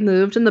that they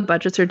moved and the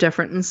budgets are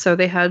different. And so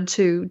they had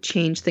to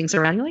change things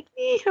around. You're like,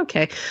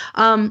 okay.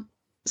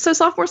 So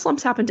sophomore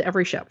slumps happen to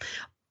every show.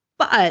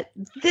 But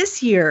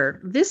this year,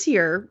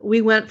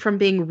 we went from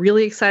being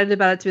really excited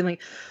about it to being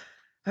like,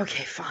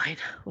 okay, fine,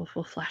 we'll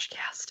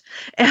Flashcast.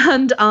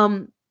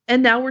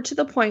 And now we're to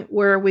the point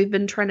where we've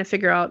been trying to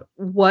figure out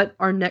what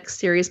our next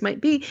series might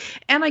be.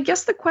 And I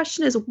guess the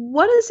question is,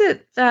 what is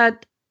it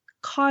that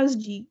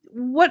caused you?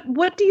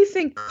 What do you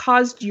think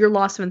caused your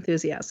loss of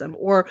enthusiasm?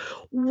 Or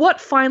what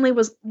finally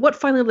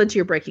led to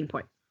your breaking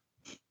point?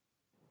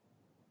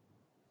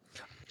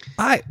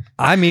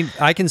 I mean,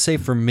 I can say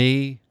for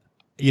me,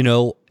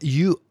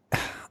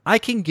 I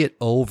can get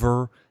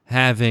over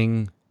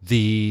having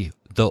the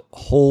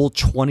whole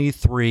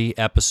 23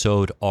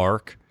 episode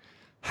arc.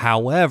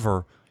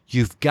 However,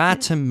 you've got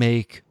to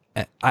make.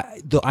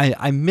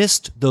 I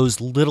missed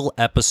those little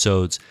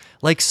episodes.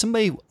 Like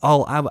somebody,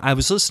 I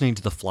was listening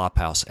to the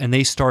Flophouse, and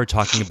they started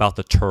talking about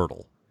the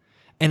turtle,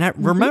 and I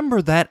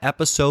remember that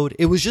episode.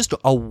 It was just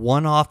a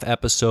one-off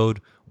episode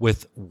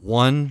with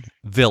one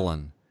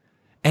villain,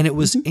 and it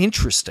was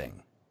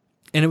interesting.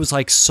 and it was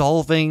like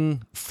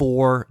solving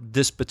for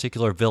this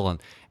particular villain.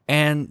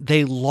 And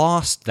they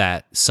lost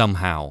that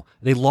somehow.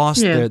 They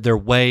lost their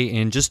way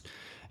in just,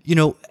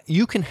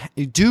 you can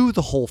do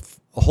the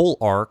whole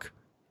arc.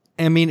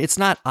 I mean, it's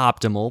not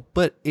optimal,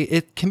 but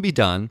it can be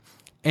done.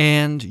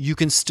 And you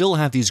can still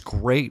have these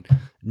great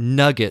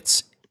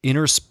nuggets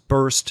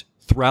interspersed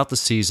throughout the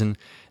season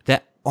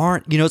that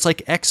aren't, it's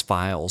like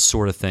X-Files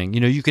sort of thing.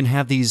 You can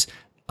have these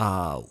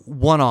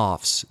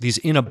one-offs, these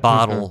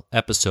in-a-bottle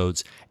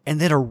episodes, and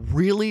that are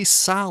really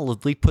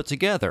solidly put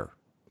together.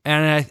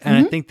 And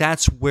I think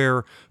that's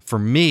where, for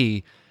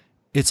me,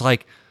 it's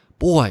like,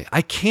 boy,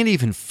 I can't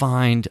even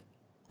find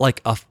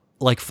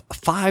like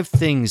 5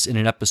 things in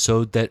an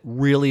episode that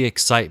really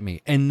excite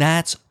me. And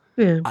that's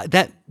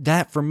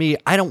that for me.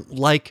 I don't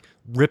like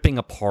ripping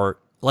apart.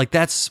 Like,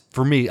 that's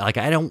for me. Like,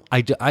 and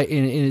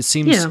it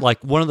seems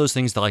like one of those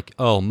things that, like,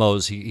 oh,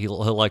 Moze, he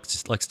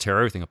likes to tear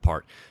everything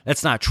apart.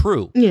 That's not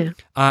true. Yeah.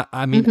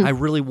 I mean, I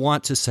really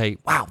want to say,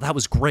 wow, that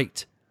was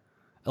great.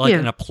 Like,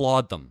 and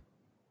applaud them.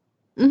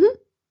 Mm-hmm.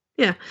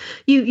 Yeah.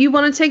 You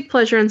want to take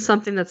pleasure in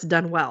something that's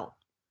done well.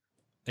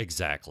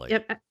 Exactly.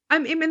 Yep. I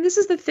mean, this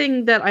is the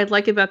thing that I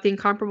like about The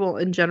Incomparable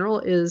in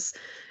general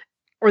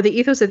or the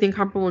ethos of The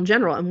Incomparable in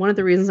general. And one of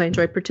the reasons I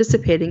enjoy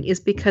participating is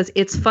because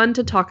it's fun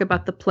to talk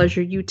about the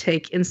pleasure you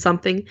take in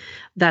something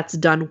that's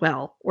done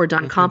well, or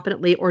done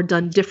competently, or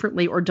done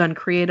differently, or done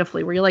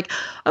creatively, where you're like,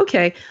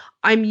 okay,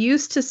 I'm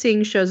used to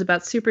seeing shows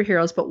about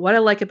superheroes, but what I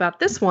like about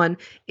this one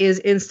is,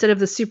 instead of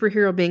the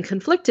superhero being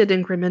conflicted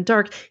and grim and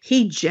dark,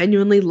 he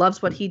genuinely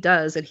loves what he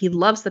does, and he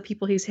loves the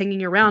people he's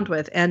hanging around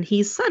with, and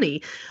he's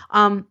sunny.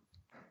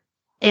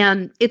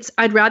 And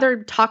I'd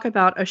rather talk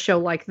about a show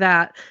like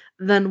that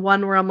than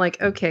one where I'm like,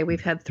 okay,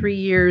 we've had 3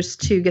 years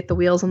to get the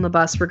wheels on the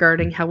bus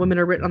regarding how women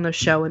are written on the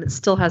show, and it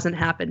still hasn't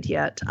happened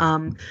yet.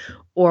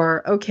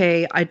 Or,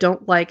 okay, I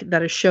don't like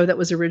that a show that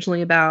was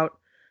originally about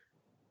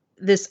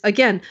this,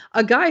 again,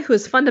 a guy who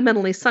is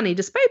fundamentally sunny,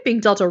 despite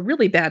being dealt a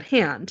really bad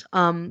hand,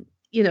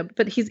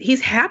 but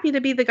he's happy to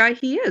be the guy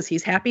he is.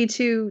 He's happy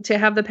to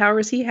have the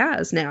powers he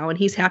has now, and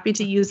he's happy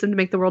to use them to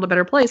make the world a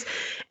better place.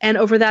 And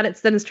over that,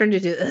 it's turned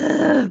into,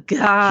 oh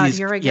God,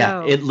 here I go.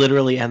 Yeah, it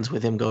literally ends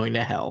with him going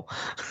to hell.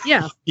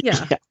 Yeah.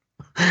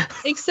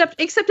 Except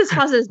his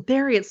cause is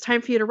Barry, it's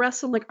time for you to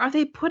rest. I'm like, are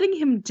they putting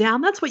him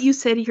down? That's what you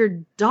say to your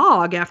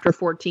dog after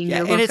 14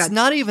 years. And it's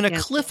not even a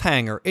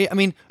cliffhanger. I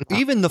mean,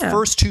 even the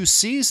first 2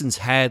 seasons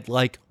had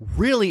like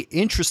really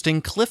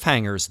interesting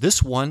cliffhangers.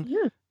 This one,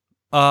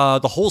 the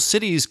whole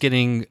city is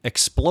getting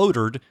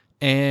exploded,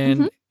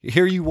 and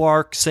here you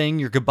are saying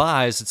your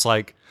goodbyes. It's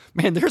like,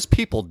 man, there's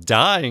people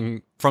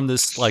dying from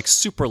this like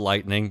super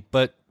lightning,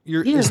 but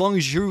as long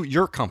as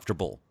you're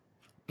comfortable.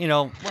 What? I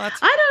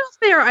don't know if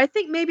they are. I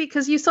think maybe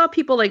because you saw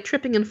people like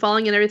tripping and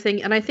falling and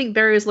everything, and I think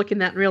Barry was looking at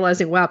that and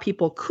realizing, wow,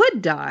 people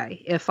could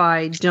die if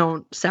I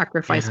don't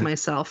sacrifice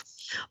myself.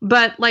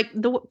 But like,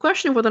 the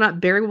question of whether or not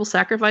Barry will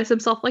sacrifice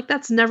himself, like,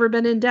 that's never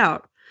been in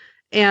doubt.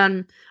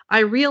 And I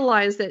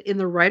realized that in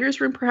the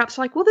writer's room, perhaps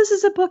like, well, this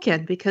is a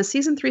bookend, because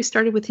season 3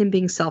 started with him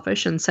being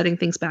selfish and setting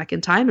things back in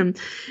time. And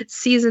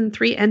season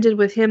 3 ended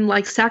with him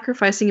like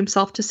sacrificing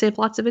himself to save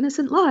lots of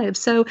innocent lives.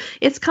 So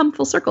it's come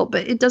full circle,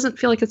 but it doesn't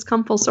feel like it's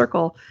come full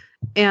circle.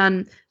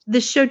 And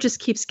this show just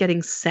keeps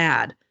getting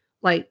sad.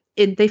 Like,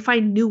 they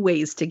find new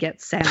ways to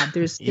get sad.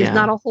 There's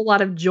not a whole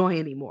lot of joy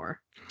anymore.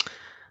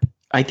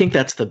 I think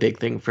that's the big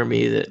thing for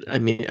me.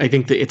 I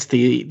think that it's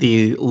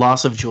the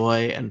loss of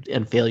joy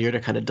and failure to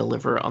kind of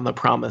deliver on the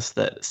promise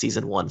that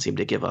season 1 seemed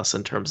to give us,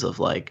 in terms of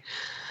like,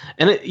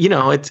 and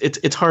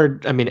it's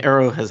hard. I mean,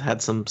 Arrow has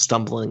had some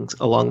stumblings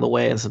along the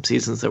way, and some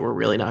seasons that were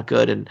really not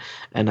good, and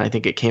I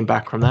think it came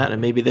back from that, and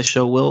maybe this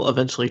show will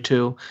eventually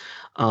too.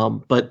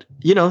 But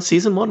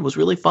season 1 was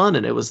really fun,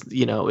 and it was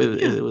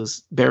it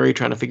was Barry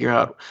trying to figure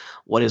out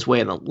what his way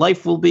in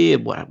life will be,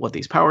 and what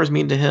these powers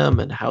mean to him,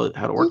 and how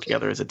to work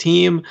together as a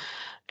team.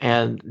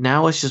 And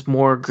now it's just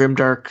more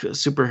grimdark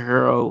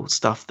superhero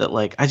stuff that,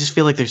 like, I just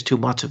feel like there's too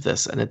much of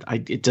this, and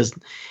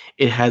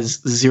it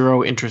has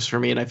zero interest for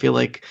me. And I feel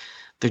like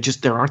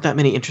there aren't that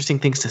many interesting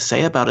things to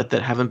say about it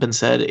that haven't been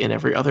said in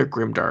every other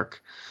grimdark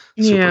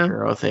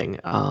superhero thing.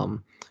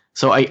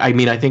 So I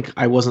mean, I think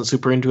I wasn't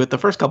super into it the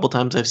first couple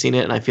times I've seen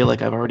it, and I feel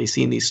like I've already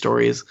seen these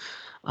stories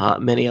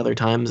many other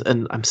times,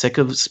 and I'm sick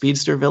of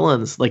speedster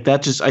villains like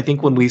that. Just, I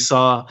think when we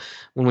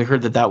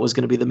heard that was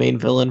going to be the main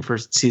villain for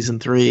season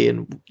 3,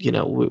 and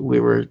we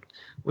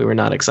were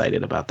not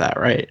excited about that,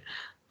 right?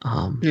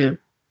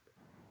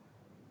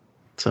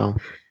 So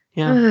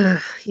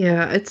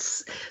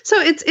it's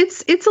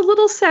a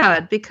little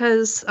sad,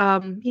 because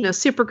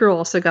Supergirl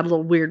also got a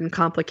little weird and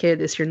complicated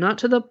this year, not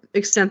to the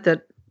extent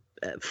that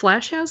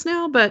Flash has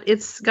now, but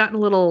it's gotten a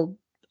little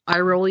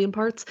eye-rolly in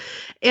parts.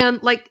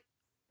 And like,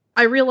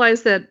 I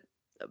realize that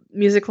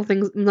musical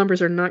numbers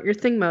are not your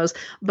thing, Moze,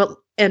 but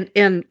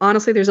and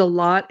honestly, there's a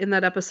lot in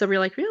that episode where you're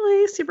like,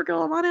 really,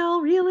 Supergirl,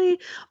 Monel, really?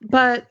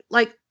 But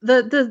like,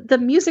 the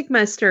Music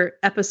Master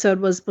episode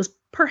was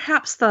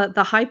perhaps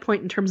the high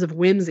point in terms of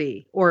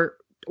whimsy or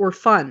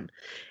fun,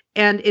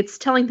 and it's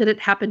telling that it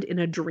happened in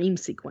a dream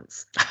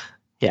sequence.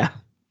 Yeah.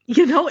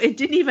 It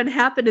didn't even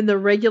happen in the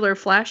regular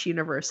Flash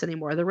universe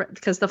anymore.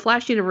 Because the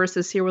Flash universe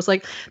this year was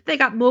like, they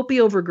got mopey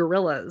over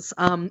gorillas.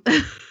 And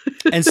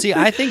see,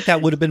 I think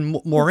that would have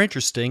been more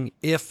interesting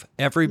if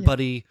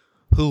everybody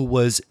who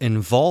was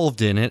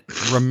involved in it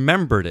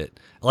remembered it.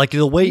 Like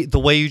the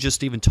way you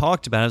just even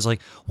talked about it, I was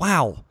like,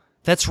 wow,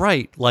 that's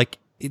right. Like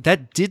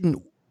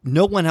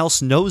no one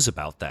else knows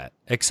about that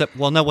except,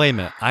 well, no, wait a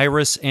minute.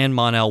 Iris and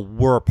Mon-El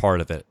were a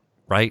part of it,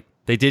 right?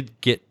 They did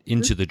get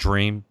into the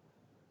dream.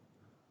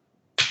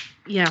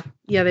 Yeah,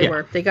 they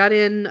were. They got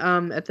in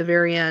at the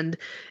very end.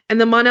 And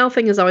the Mon-El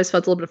thing has always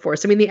felt a little bit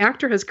forced. I mean, the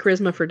actor has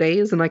charisma for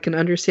days, and I can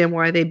understand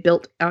why they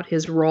built out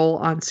his role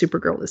on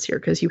Supergirl this year,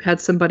 because you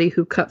had somebody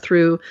who cut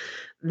through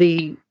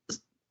the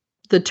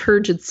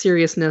turgid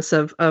seriousness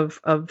of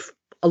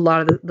a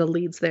lot of the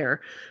leads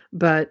there.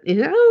 But,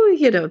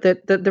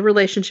 that the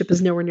relationship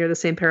is nowhere near the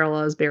same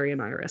parallel as Barry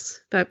and Iris.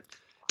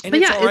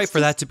 It's all right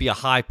for that to be a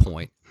high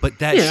point, but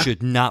that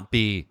should not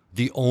be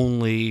the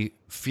only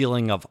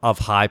feeling of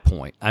high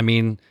point. I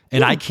mean,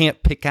 and I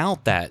can't pick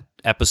out that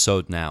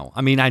episode now.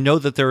 I mean, I know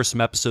that there are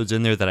some episodes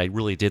in there that I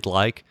really did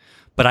like,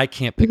 but I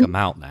can't pick them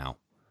out now.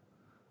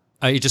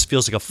 It just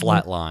feels like a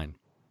flat line.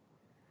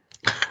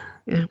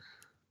 Yeah.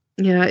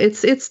 Yeah,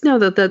 it's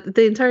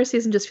the entire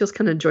season just feels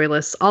kind of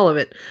joyless, all of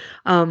it.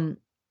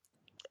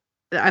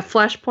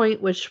 Flashpoint,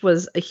 which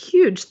was a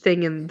huge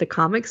thing in the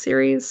comic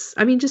series,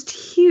 I mean, just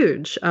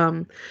huge,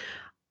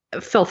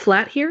 fell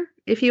flat here,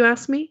 if you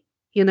ask me.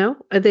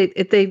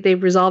 They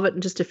resolve it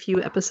in just a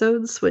few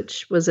episodes,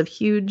 which was a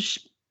huge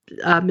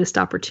missed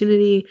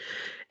opportunity.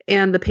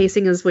 And the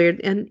pacing is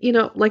weird. And,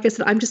 like I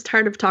said, I'm just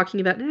tired of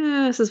talking about,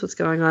 this is what's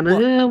going on.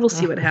 We'll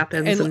see what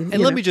happens. And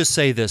let me just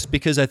say this,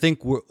 because I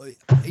think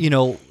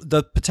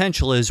the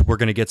potential is we're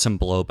going to get some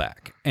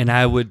blowback. And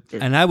I would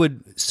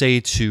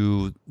say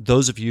to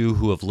those of you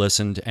who have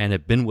listened and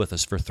have been with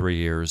us for 3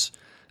 years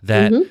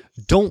that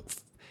don't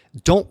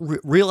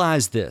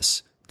realize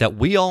this, that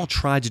we all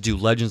tried to do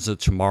Legends of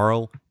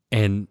Tomorrow,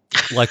 and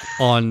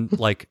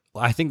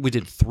I think we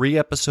did 3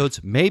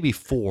 episodes, maybe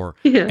 4,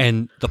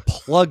 and the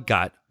plug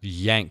got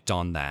yanked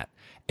on that.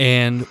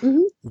 And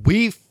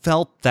we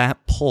felt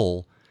that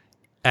pull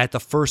at the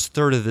first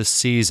third of this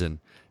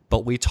season,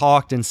 but we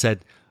talked and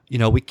said,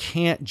 we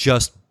can't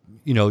just,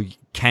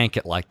 cank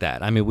it like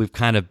that. I mean, we've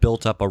kind of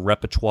built up a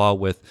repertoire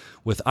with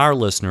our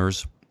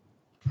listeners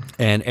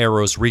and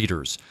Arrow's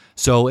readers.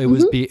 So it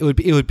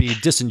would be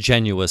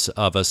disingenuous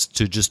of us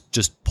to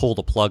just pull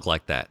the plug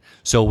like that.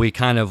 So we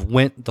kind of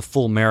went the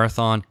full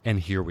marathon, and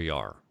here we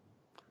are.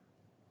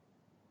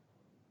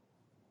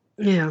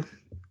 Yeah.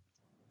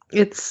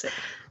 We're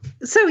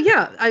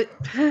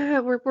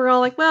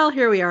all like, well,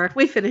 here we are.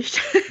 We finished.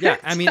 Yeah,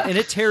 I mean, and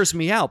it tears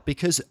me out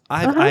because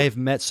I've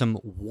met some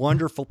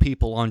wonderful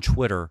people on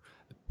Twitter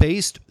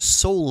based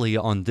solely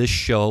on this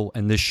show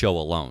and this show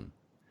alone.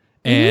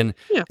 And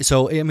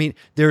so, I mean,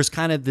 there's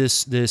kind of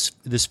this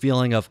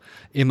feeling of,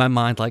 in my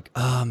mind, like,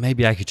 oh,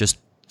 maybe I could just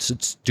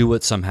do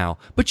it somehow.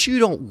 But you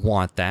don't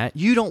want that.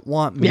 You don't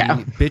want me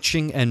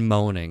bitching and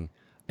moaning.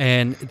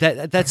 And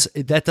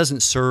that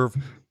doesn't serve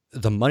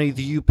the money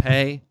that you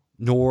pay,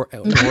 nor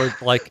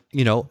like,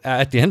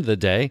 at the end of the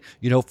day,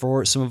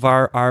 for some of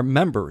our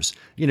members,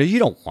 you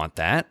don't want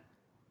that.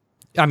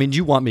 I mean,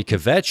 you want me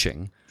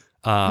kvetching.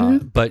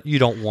 But you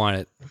don't want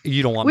it.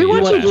 You don't want. We me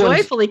want to you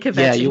joyfully kvetching.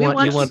 Yeah, you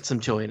want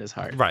some joy in his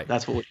heart. Right.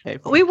 That's what we pay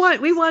for. We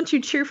want you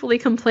cheerfully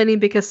complaining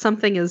because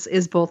something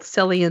is both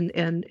silly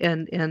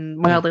and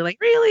mildly like,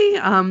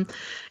 really.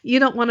 You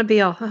don't want to be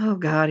all, oh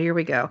God, here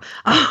we go.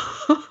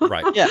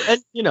 Right. Yeah,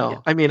 and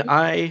I mean,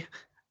 I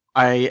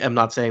am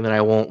not saying that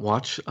I won't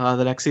watch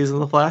the next season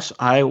of The Flash.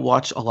 I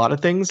watch a lot of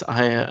things.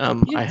 I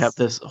have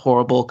this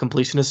horrible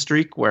completionist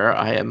streak where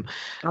I am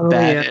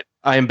bad.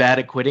 I am bad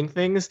at quitting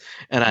things,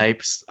 and I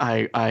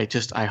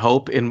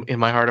hope in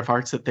my heart of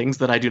hearts that things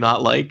that I do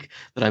not like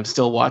that I'm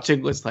still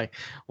watching was like,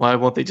 why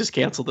won't they just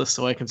cancel this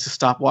so I can just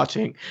stop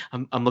watching?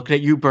 I'm looking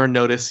at you, Burn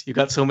Notice. You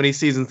got so many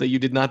seasons that you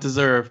did not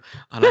deserve,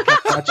 and I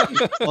kept watching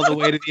all the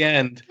way to the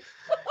end.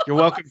 You're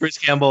welcome, Bruce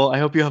Campbell. I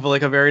hope you have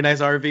a very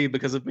nice RV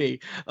because of me.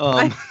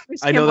 I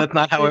know that's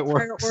not how it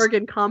works.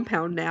 Oregon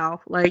compound now.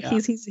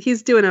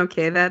 He's doing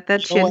okay. That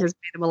chin has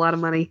made him a lot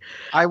of money.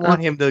 I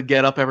want him to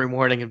get up every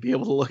morning and be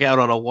able to look out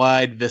on a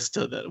wide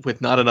vista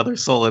with not another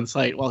soul in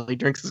sight while he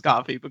drinks his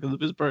coffee because of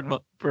his burn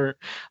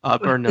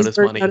notice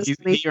money.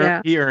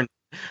 He earned.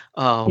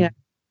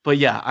 But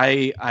yeah,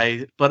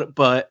 I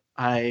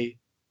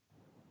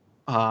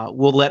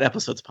will let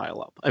episodes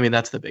pile up. I mean,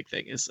 that's the big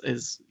thing.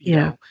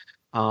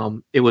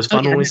 It was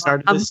fun when we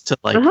started this to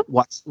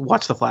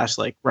watch The Flash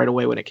right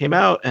away when it came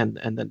out and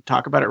then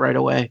talk about it right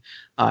away,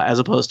 as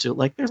opposed to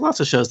there's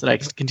lots of shows that I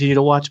can continue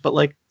to watch,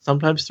 but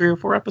sometimes 3 or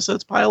 4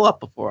 episodes pile up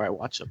before I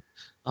watch them.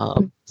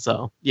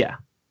 So yeah.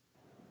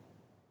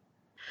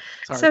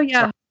 Sorry.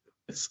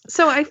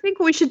 So I think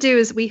what we should do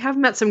is we have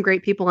met some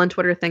great people on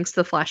Twitter thanks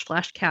to the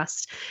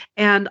Flashcast.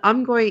 And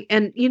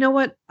and you know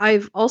what?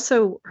 I've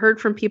also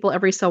heard from people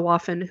every so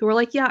often who are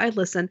like, yeah, I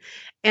listen.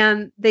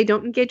 And they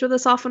don't engage with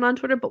us often on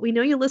Twitter, but we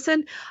know you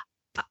listen.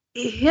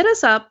 hit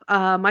us up.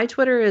 My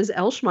Twitter is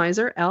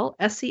Schmeiser,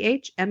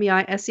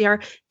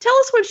 LSCHMEISER. Tell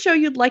us what show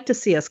you'd like to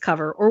see us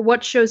cover or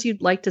what shows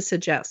you'd like to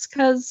suggest.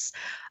 Because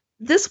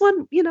this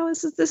one,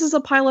 this is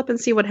a pile up and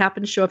see what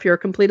happens show if you're a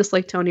completist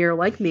like Tony or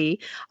like me.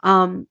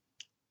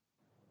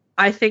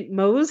 I think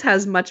Moze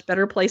has much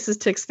better places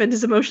to expend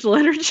his emotional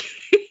energy.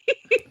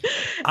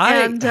 I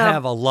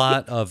have a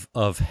lot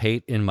of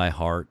hate in my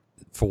heart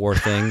for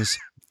things,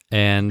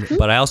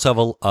 but I also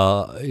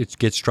have it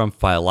gets trumped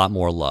by a lot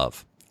more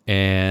love.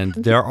 And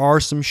there are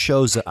some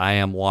shows that I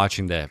am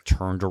watching that have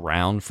turned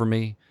around for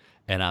me,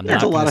 and I'm not.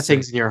 There's a lot of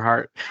things in your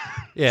heart.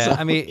 Yeah, so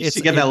I mean, you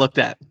should get that looked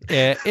at.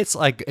 Yeah, it's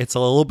like it's a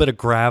little bit of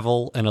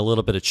gravel and a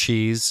little bit of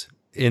cheese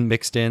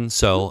mixed in.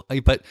 So,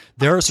 but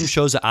there are some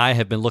shows that I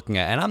have been looking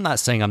at, and I'm not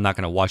saying I'm not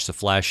going to watch The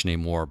Flash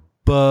anymore,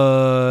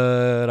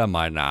 but I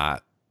might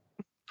not.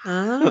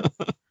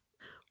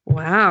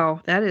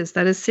 Wow, that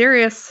is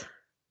serious.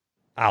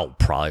 I'll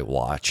probably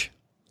watch.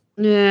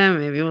 Yeah,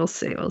 maybe we'll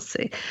see.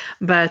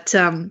 But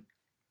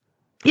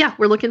yeah,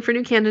 we're looking for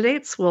new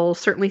candidates. We'll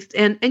certainly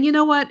and you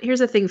know what? Here's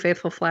the thing,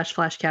 faithful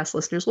Flashcast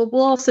listeners.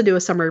 We'll also do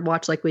a summer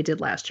watch like we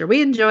did last year.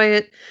 We enjoy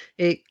it.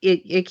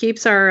 It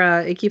keeps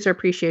our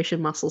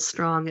appreciation muscles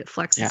strong. It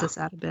flexes us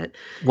out a bit.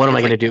 What am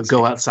I going to do?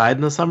 Go outside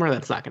in the summer?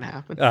 That's not going to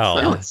happen.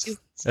 Oh, that's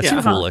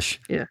foolish.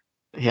 Yeah.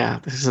 Yeah,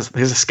 there's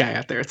a sky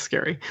out there. It's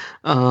scary.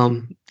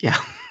 Yeah.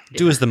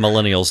 Do as the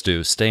millennials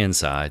do. Stay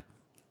inside.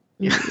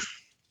 Yeah.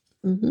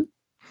 Mm-hmm.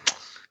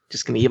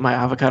 Just gonna eat my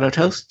avocado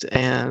toast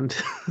and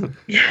I'm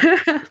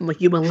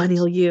like, you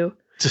millennial, you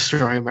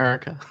destroy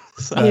America.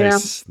 So.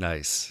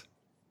 Nice.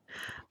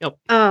 Yep.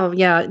 Oh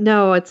yeah,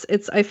 no, it's.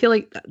 I feel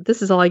like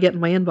this is all I get in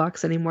my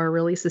inbox anymore.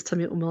 Releases tell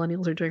me what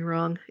millennials are doing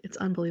wrong. It's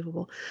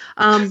unbelievable.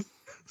 And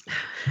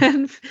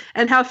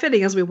how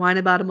fitting as we whine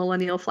about a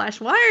millennial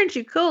Flash. Why aren't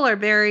you cooler,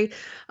 Barry?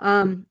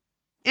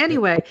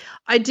 Anyway,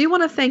 I do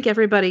want to thank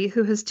everybody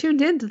who has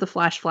tuned in to the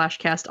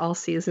Flashcast all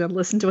season and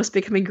listened to us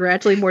becoming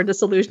gradually more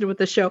disillusioned with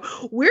the show.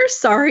 We're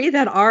sorry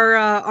that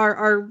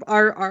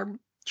our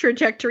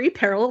trajectory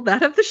paralleled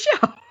that of the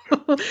show.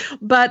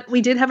 But we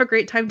did have a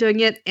great time doing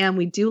it, and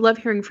we do love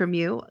hearing from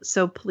you.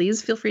 So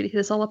please feel free to hit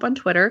us all up on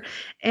Twitter.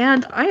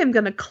 And I am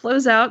going to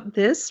close out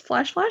this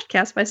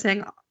Flashcast by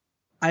saying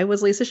I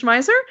was Lisa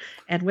Schmeiser,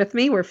 and with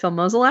me were Phil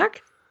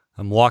Mozolak.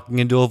 I'm walking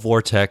into a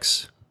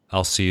vortex.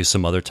 I'll see you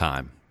some other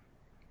time.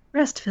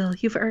 Rest, Phil.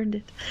 You've earned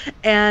it.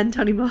 And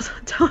Tony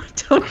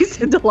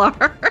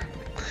Sindelar.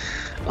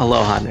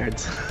 Aloha,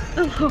 nerds.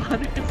 Aloha,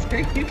 nerds. There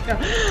you go.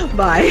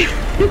 Bye.